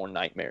given me more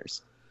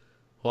nightmares.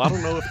 Well, I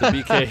don't know if the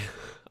BK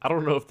I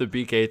don't know if the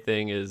BK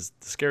thing is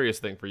the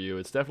scariest thing for you.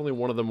 It's definitely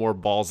one of the more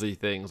ballsy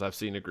things I've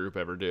seen a group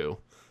ever do.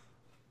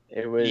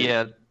 It was,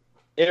 yeah,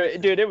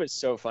 dude, it was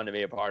so fun to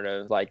be a part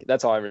of. Like,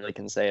 that's all I really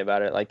can say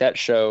about it. Like, that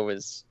show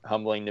was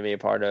humbling to be a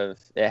part of.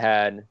 It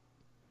had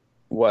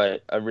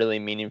a really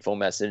meaningful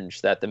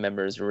message that the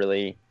members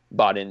really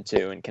bought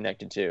into and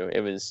connected to.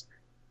 It was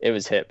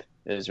hip.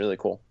 It was really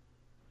cool.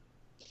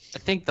 I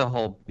think the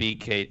whole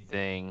BK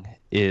thing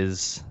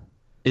is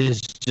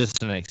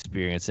just an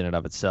experience in and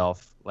of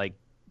itself. Like,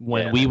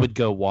 when we would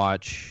go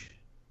watch,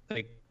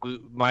 like,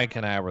 Mike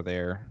and I were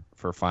there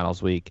for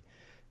finals week,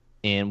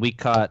 and we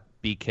caught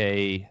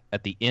BK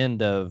at the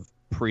end of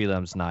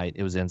prelims night.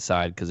 It was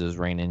inside because it was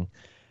raining,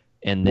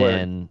 and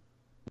then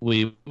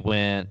we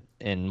went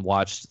and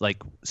watched.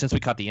 Like, since we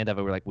caught the end of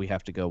it, we're like, we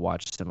have to go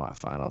watch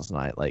semifinals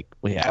night. Like,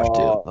 we have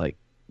to. Like,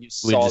 we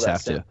just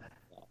have to.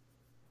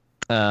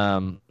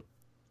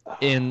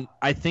 And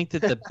I think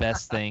that the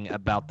best thing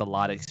about the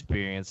lot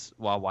experience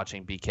while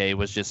watching BK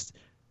was just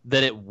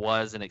that it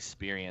was an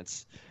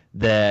experience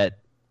that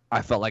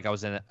I felt like I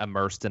was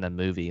immersed in a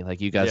movie.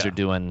 Like, you guys are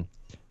doing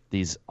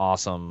these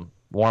awesome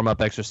warm-up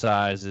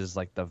exercises.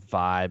 Like, the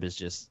vibe is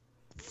just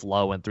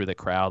flowing through the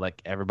crowd. Like,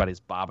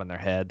 everybody's bobbing their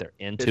head. They're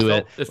into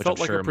it. It felt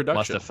like a production.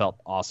 Must have felt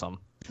awesome.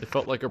 It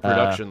felt like a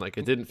production. Like,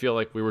 it didn't feel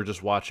like we were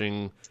just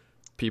watching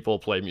people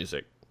play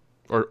music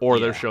or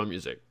their show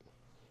music.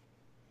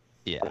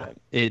 Yeah,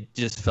 it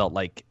just felt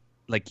like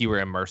you were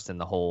immersed in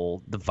the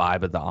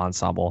vibe of the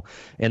ensemble,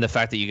 and the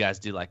fact that you guys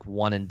do like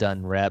one and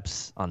done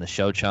reps on the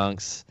show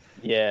chunks.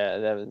 Yeah,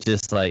 that was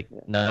just like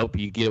nope,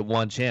 you get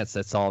one chance.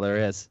 That's all there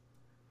is.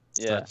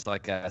 Yeah, it's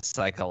like a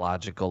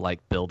psychological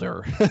like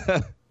builder.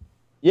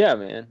 Yeah,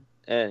 man,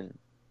 and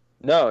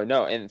no,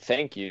 and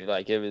thank you.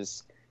 Like, it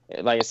was,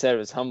 like I said, it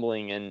was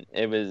humbling, and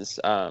it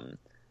was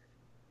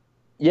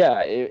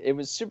it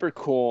was super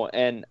cool.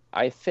 And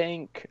I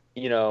think,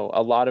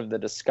 a lot of the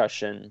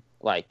discussion,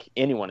 like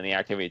anyone in the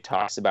activity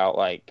talks about,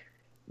 like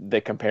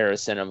the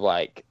comparison of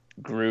like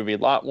groovy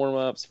lot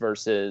warm-ups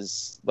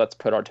versus let's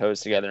put our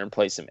toes together and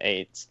play some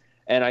eights.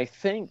 And I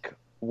think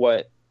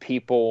what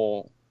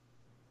people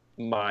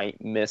might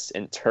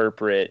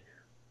misinterpret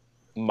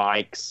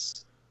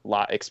Mike's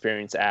lot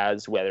experience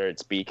as, whether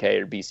it's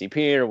BK or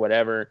BCP or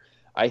whatever,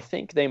 I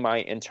think they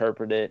might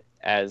interpret it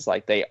as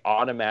like they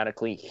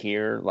automatically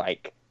hear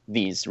like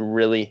these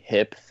really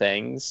hip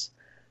things,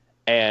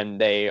 and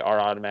they are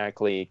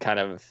automatically kind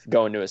of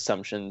go into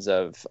assumptions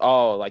of,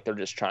 oh, like they're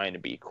just trying to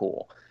be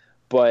cool.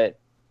 But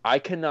I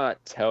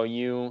cannot tell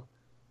you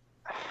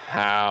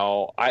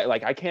how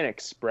I can't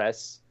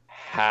express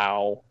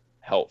how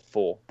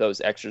helpful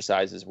those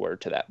exercises were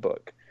to that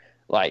book.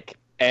 Like,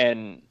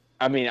 and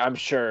I mean, I'm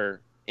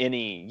sure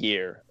any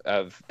year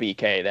of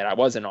BK that I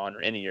wasn't on,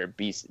 or any year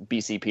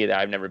BCP that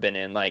I've never been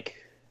in, like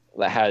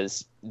that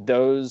has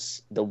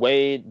the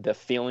way the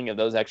feeling of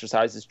those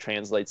exercises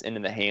translates into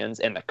the hands,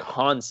 and the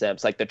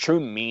concepts, like the true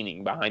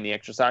meaning behind the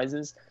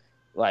exercises,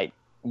 like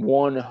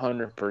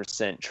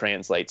 100%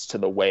 translates to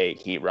the way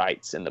he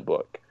writes in the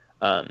book.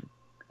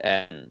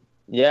 And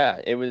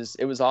yeah, it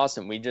was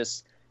awesome. We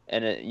just,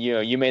 and it,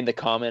 you made the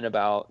comment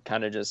about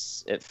kind of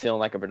just it feeling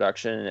like a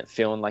production and it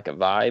feeling like a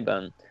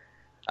vibe.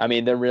 I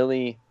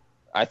mean,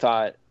 I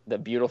thought the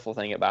beautiful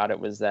thing about it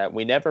was that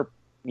we never,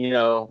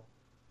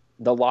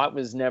 the lot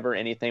was never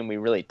anything we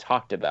really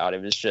talked about.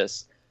 It was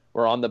just,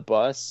 we're on the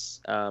bus,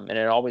 and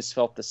it always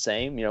felt the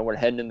same. We're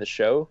heading in the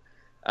show.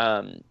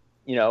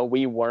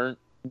 We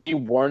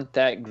weren't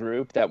that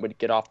group that would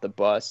get off the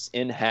bus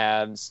in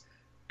halves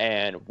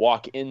and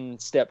walk in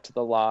step to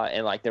the lot,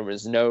 and like there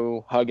was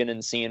no hugging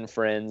and seeing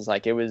friends.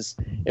 Like it was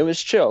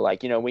chill.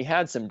 Like, we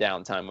had some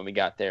downtime when we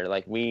got there.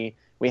 Like we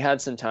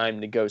had some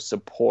time to go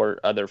support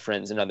other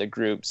friends and other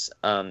groups.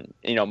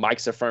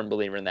 Mike's a firm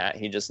believer in that.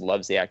 He just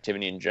loves the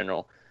activity in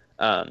general.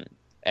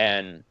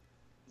 And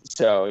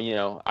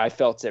so, I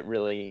felt it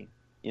really,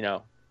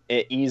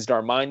 it eased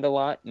our mind a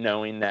lot,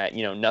 knowing that,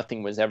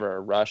 nothing was ever a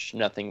rush.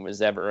 Nothing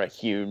was ever a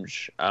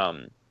huge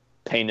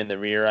pain in the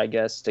rear, I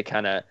guess, to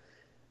kind of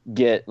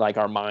get like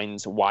our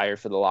minds wired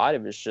for the lot.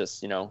 It was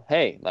just,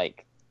 hey,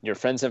 like your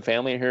friends and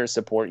family are here to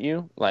support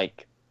you.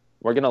 Like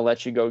we're going to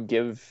let you go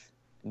give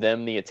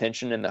them the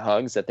attention and the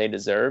hugs that they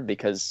deserve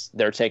because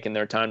they're taking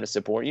their time to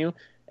support you.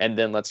 And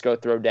then let's go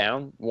throw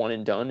down one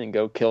and done and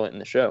go kill it in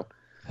the show.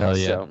 Hell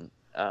yeah.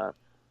 So,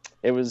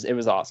 it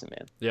was awesome,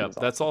 man. Yeah,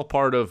 that's all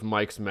part of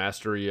Mike's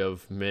mastery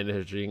of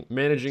managing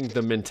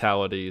the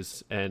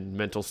mentalities and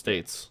mental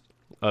states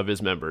of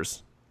his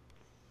members.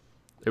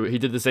 He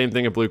did the same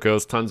thing at Blue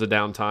Coast. Tons of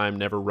downtime,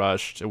 never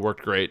rushed. It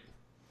worked great.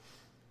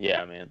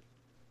 Yeah, man.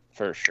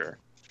 For sure.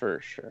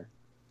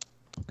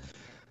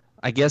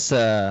 I guess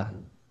to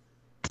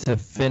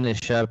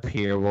finish up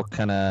here, we'll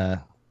kind of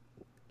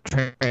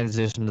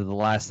transition to the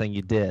last thing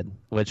you did,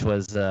 which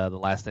was the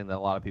last thing that a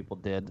lot of people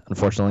did,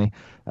 unfortunately.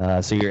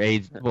 So your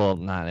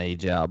not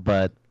age out,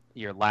 but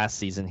your last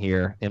season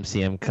here,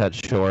 MCM cut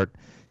short.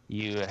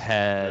 You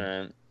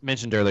had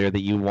mentioned earlier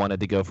that you wanted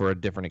to go for a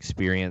different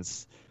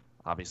experience.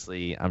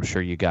 Obviously, I'm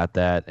sure you got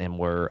that, and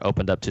were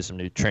opened up to some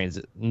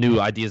new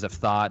ideas of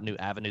thought, new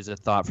avenues of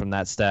thought from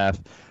that staff.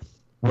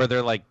 Were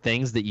there like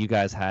things that you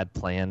guys had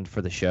planned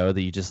for the show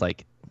that you just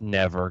like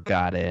never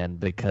got in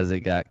because it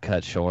got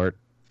cut short?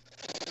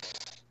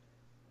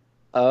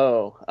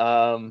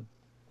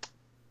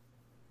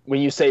 When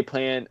you say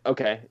plan,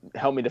 okay,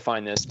 help me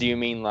define this. Do you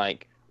mean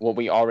like what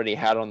we already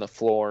had on the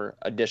floor,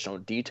 additional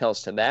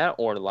details to that,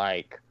 or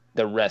like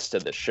the rest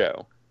of the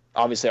show?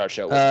 Obviously, our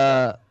show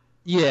was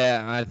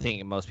yeah, I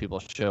think most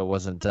people's show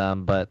wasn't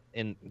done, but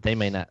they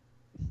may not,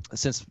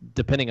 since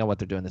depending on what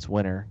they're doing this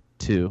winter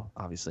too,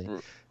 obviously.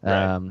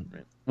 Right.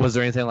 Was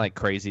there anything like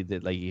crazy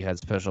that like you had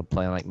special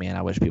plan? Like, man,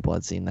 I wish people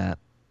had seen that.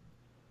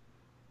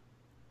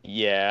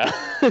 Yeah.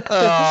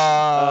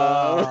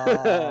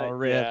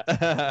 Rip.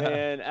 Yeah.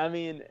 Man, I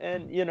mean,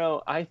 and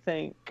I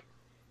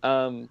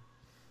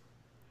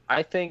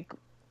think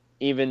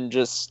even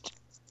just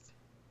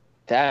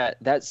that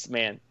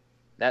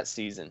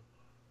season,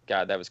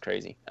 God, that was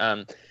crazy.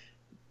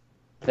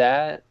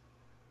 That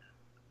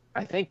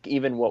I think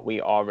even what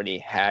we already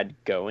had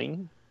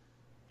going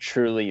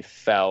truly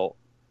felt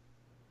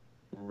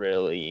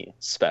really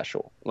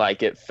special.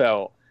 Like it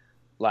felt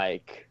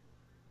like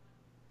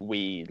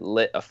we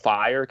lit a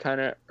fire kind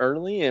of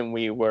early, and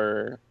we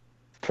were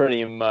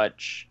pretty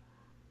much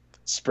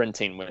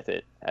sprinting with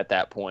it at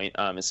that point,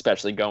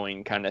 especially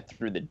going kind of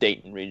through the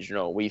Dayton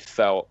regional. We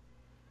felt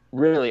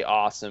really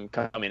awesome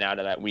coming out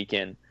of that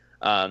weekend.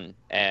 And,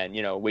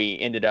 we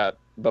ended up,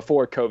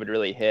 before COVID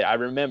really hit, I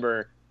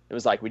remember it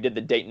was like we did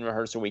the Dayton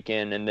rehearsal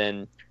weekend, and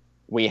then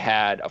we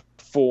had a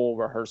full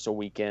rehearsal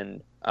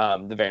weekend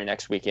the very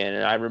next weekend.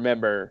 And I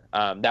remember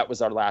that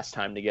was our last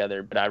time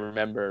together, but I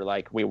remember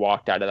like we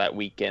walked out of that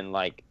weekend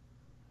like,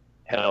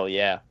 hell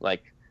yeah,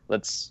 like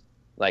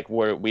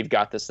we've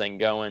got this thing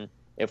going.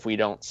 If we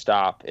don't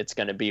stop, it's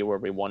going to be where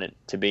we want it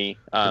to be.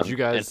 Did you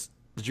guys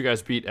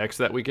beat X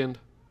that weekend?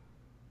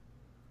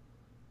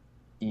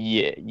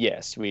 Yeah,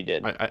 yes, we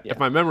did. If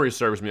my memory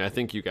serves me, I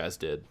think you guys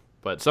did.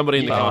 But somebody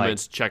in the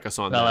comments check us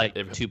on that.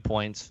 Like 2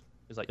 points.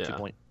 It was like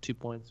 2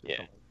 points.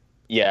 Yeah.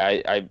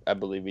 Yeah, I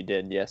believe we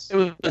did, yes.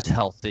 It was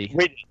healthy.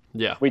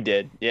 We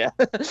did, yeah.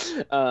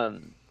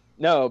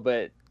 No,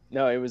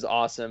 it was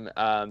awesome.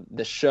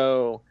 The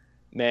show,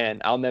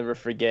 man, I'll never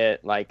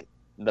forget, like,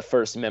 the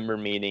first member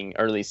meeting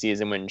early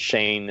season when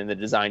Shane and the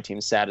design team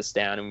sat us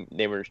down and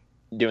they were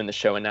doing the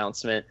show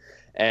announcement.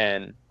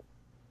 And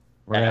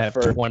we're going to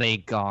have 20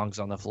 gongs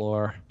on the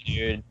floor.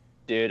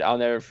 Dude, I'll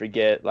never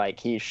forget, like,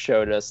 he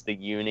showed us the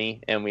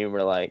uni, and we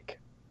were like,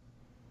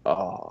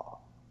 oh,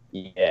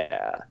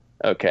 yeah.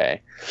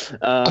 Okay.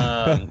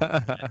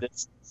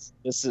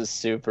 This is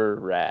super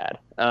rad.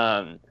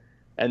 And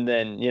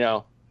then,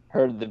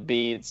 heard the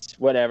beats,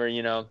 whatever,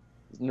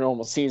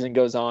 normal season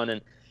goes on,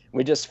 and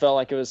we just felt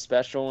like it was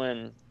special.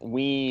 And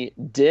we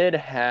did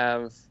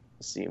have,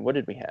 let's see, what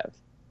did we have?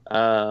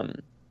 Um,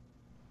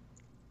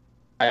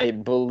 I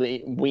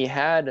believe we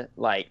had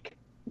like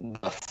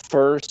the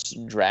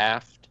first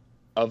draft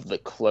of the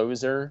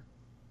closer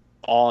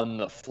on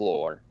the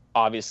floor.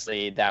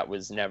 Obviously, that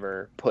was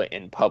never put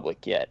in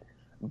public yet,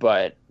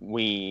 but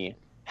we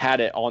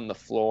had it on the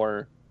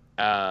floor.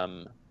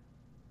 I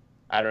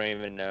don't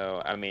even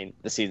know. I mean,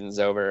 the season's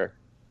over.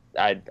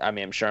 I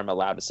mean, I'm sure I'm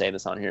allowed to say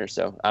this on here,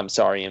 so I'm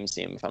sorry,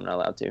 MCM, if I'm not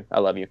allowed to. I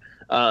love you.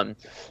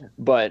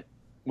 But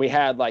we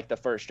had like the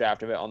first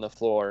draft of it on the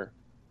floor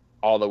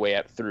all the way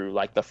up through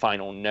like the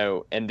final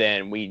note, and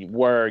then we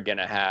were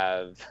gonna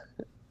have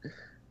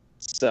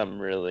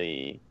some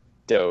really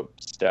dope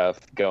stuff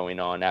going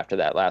on after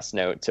that last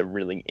note to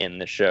really end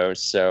the show.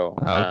 So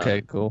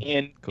Okay, cool.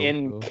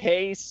 In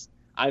case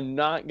I'm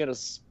not gonna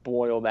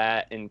spoil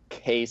that, in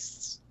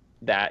case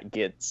that's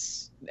a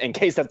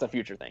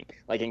future thing,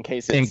 like in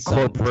case it's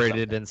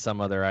incorporated in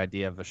some other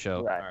idea of a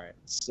show. Right. All right.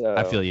 So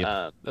I feel you.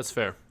 That's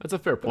fair. That's a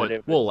fair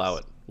point. We'll allow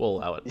it.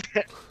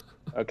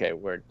 Okay,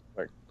 word.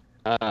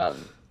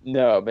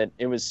 No, but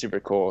it was super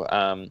cool.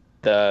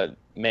 The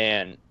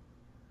man,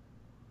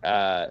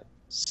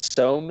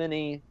 so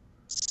many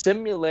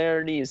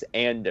similarities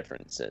and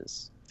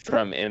differences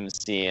from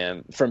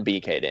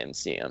BK to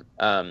MCM.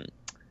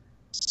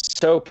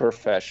 So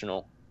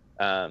professional,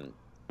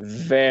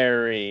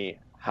 very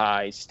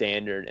high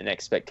standard and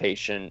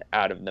expectation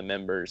out of the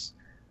members,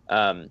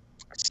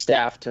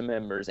 staff to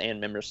members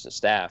and members to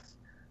staff.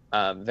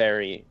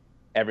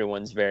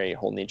 Everyone's very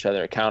holding each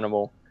other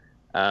accountable.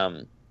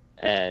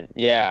 And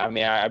yeah, I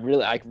mean, I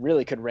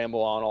really could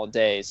ramble on all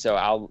day. So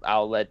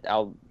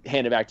I'll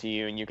hand it back to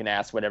you, and you can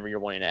ask whatever you're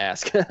wanting to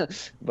ask.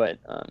 But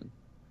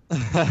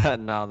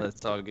no,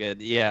 that's all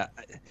good. Yeah,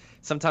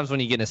 sometimes when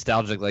you get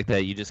nostalgic like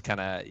that, you just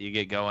you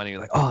get going, and you're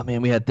like, oh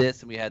man, we had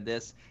this and we had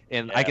this,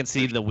 and yeah, I can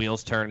see the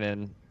wheels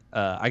turning.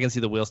 I can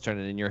see the wheels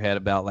turning in your head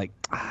about like,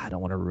 I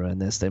don't want to ruin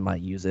this. They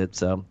might use it.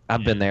 So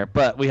I've been there,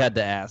 but we had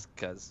to ask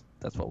because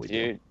that's what we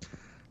do.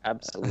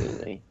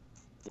 Absolutely,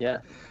 yeah.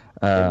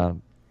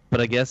 But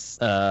I guess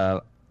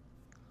I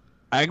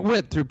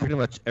went through pretty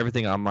much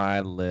everything on my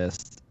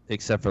list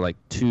except for like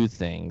two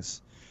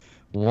things.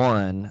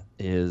 One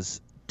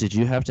is, did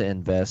you have to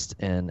invest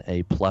in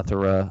a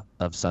plethora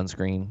of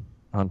sunscreen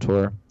on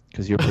tour?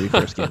 Because you're a pretty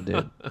fair skinned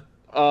dude.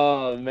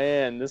 Oh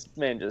man, this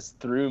man just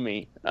threw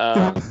me.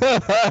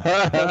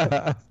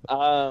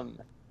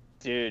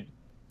 Dude,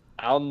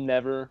 I'll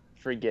never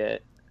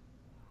forget.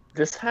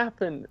 This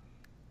happened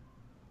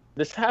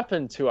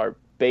to our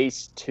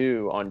bass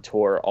 2 on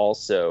tour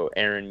also,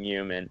 Aaron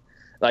Newman.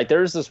 Like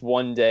there was this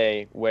one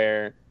day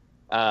where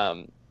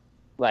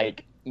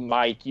like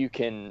Mike, you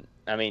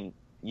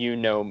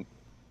know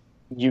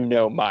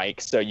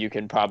Mike, so you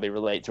can probably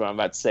relate to what I'm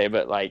about to say,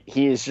 but like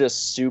he is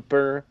just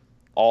super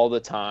all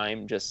the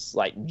time, just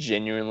like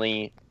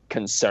genuinely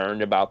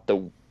concerned about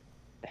the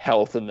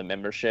health of the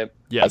membership.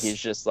 Yes. Like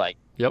he's just like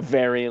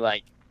very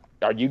like,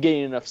 are you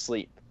getting enough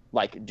sleep?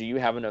 Like, do you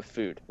have enough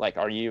food? Like,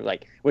 are you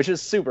like, which is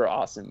super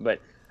awesome. But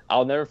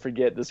I'll never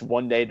forget this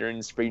one day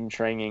during spring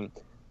training.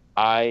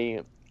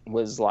 I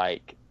was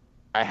like,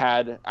 I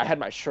had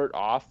my shirt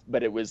off,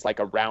 but it was like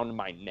around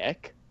my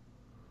neck,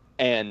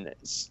 and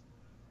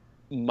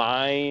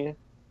my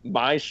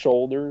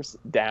shoulders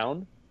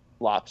down,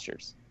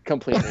 lobsters,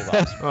 completely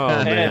lobsters.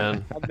 Oh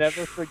man! I'll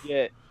never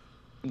forget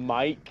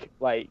Mike.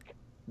 Like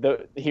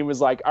he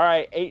was like, all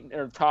right,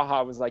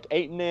 Taha was like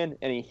 8 and in,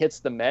 and he hits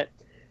the Met,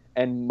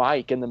 and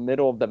Mike in the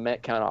middle of the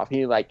Met count off,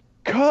 he like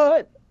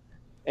cut,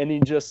 and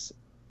he just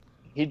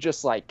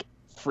like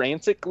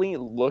frantically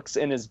looks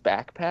in his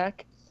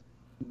backpack,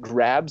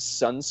 grabs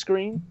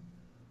sunscreen,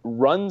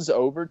 runs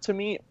over to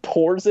me,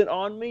 pours it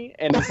on me,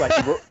 and is like,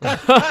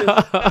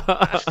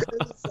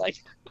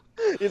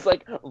 he's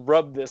like,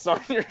 rub this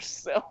on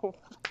yourself.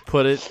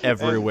 Put it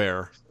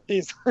everywhere. And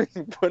he's like,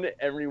 put it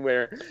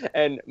everywhere.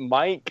 And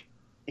Mike,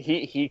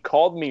 he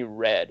called me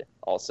Red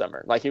all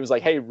summer. Like he was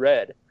like, hey,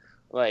 Red.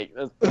 Like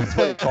that's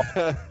what he called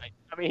me.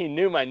 I mean, he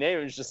knew my name.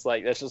 It was just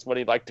like, that's just what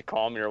he'd like to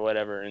call me or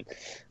whatever. And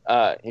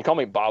he called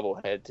me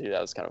Bobblehead too. That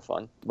was kind of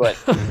fun. But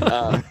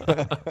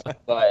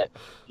but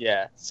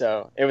yeah,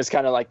 so it was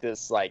kind of like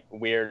this like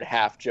weird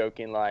half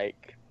joking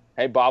like,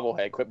 hey,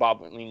 Bobblehead, quit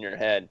bobbling your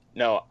head.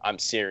 No, I'm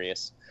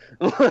serious.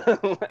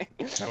 Like,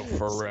 no,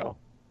 for real.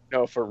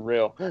 No, for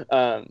real.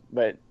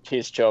 But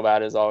he's chill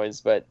about it as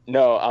always. But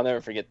no, I'll never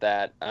forget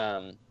that.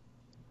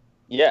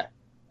 Yeah,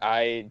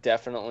 I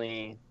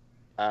definitely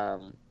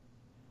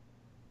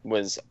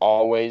was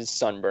always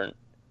sunburnt.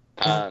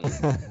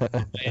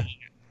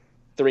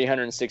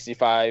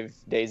 365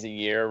 days a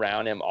year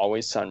around him,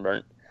 always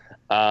sunburnt.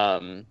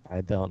 I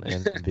don't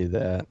envy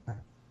that.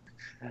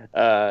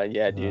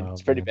 Yeah, dude,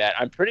 it's pretty bad.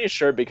 I'm pretty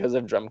sure because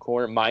of drum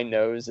corps, my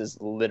nose is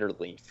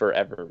literally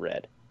forever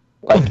red.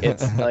 Like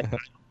it's like, I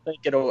don't think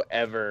it'll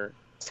ever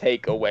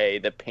take away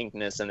the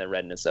pinkness and the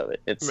redness of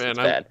it. It's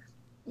bad.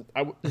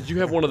 Did you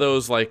have one of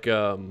those like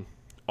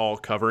all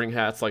covering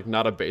hats, like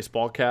not a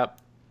baseball cap,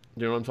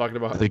 You know what I'm talking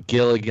about? The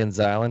Gilligan's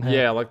Island hat?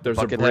 Yeah, like there's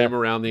a Bucket brim hat?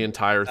 around the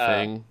entire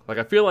thing. Like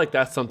I feel like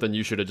that's something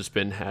you should have just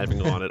been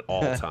having on at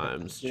all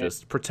times. Yeah.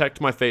 Just protect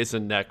my face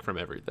and neck from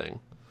everything.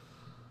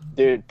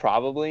 Dude,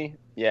 probably.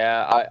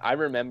 Yeah, I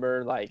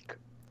remember like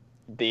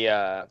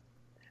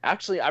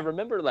actually I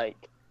remember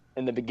like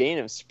in the beginning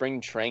of spring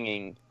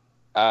training,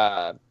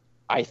 I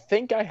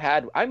think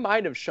I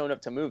might have shown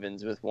up to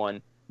move-ins with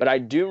one, but I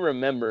do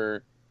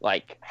remember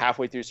like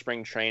halfway through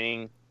spring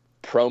training,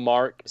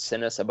 ProMark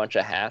sent us a bunch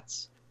of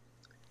hats.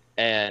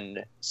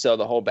 And so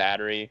the whole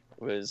battery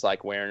was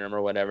like wearing them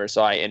or whatever.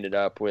 So I ended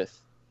up with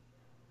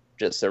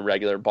just a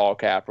regular ball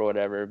cap or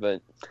whatever.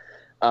 But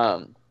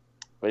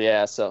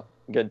yeah, so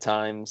good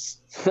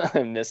times.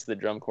 I miss the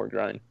drum corps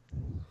grind.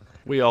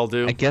 We all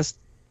do. I guess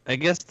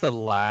the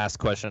last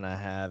question I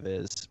have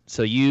is,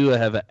 so you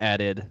have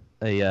added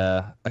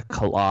a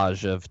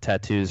collage of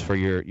tattoos for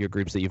your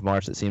groups that you've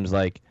marched. It seems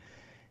like,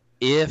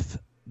 if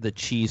the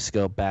Chiefs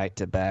go back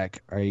to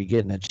back, are you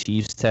getting a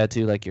Chiefs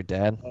tattoo like your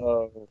dad?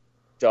 Oh,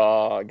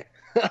 dog.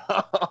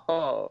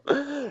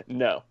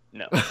 No.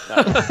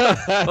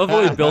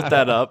 Hopefully we built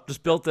that up.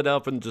 Just built it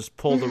up and just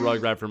pulled the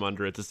rug right from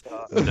under it. Just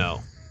no.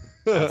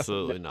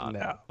 Absolutely not.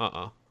 No.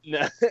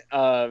 No.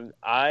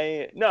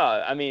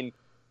 I mean,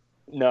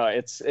 no,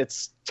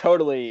 it's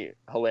totally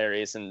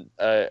hilarious and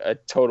a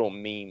total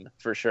meme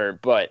for sure.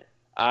 But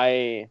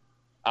I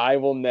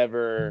will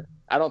never.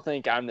 I don't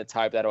think I'm the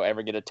type that'll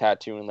ever get a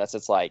tattoo unless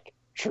it's like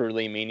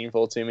truly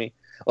meaningful to me.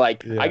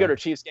 Like I go to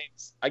Chiefs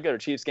games. I go to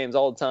Chiefs games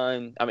all the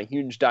time. I'm a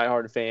huge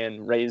diehard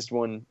fan, raised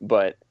one,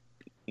 but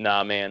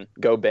nah, man,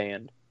 go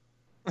band.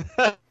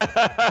 There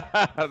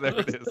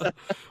it is.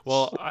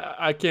 Well,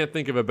 I can't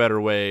think of a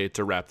better way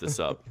to wrap this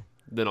up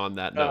than on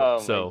that note. Oh,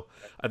 So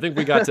I think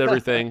we got to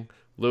everything.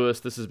 Lewis,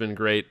 this has been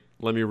great.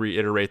 Let me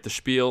reiterate the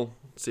spiel.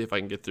 See if I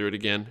can get through it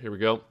again. Here we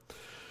go.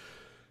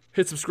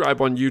 Hit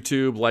subscribe on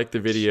YouTube, like the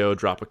video,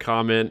 drop a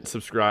comment,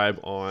 subscribe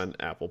on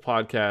Apple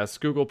Podcasts,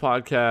 Google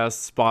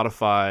Podcasts,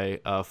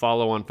 Spotify,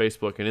 follow on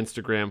Facebook and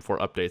Instagram for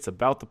updates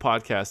about the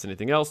podcast,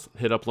 anything else.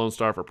 Hit up Lone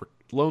Star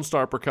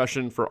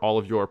Percussion for all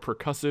of your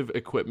percussive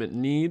equipment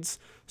needs.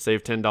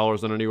 Save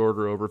 $10 on any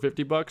order over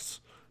 $50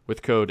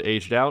 with code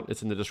AGEDOUT.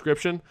 It's in the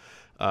description.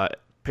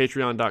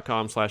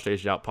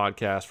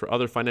 Patreon.com/AgedOutPodcast for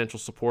other financial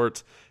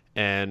support.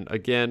 And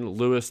again,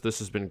 Lewis, this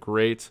has been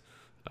great.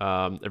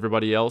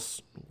 Everybody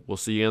else, we'll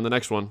see you in the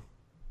next one.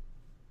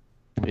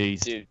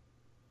 Peace. Dude,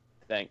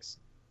 thanks.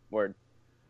 Word.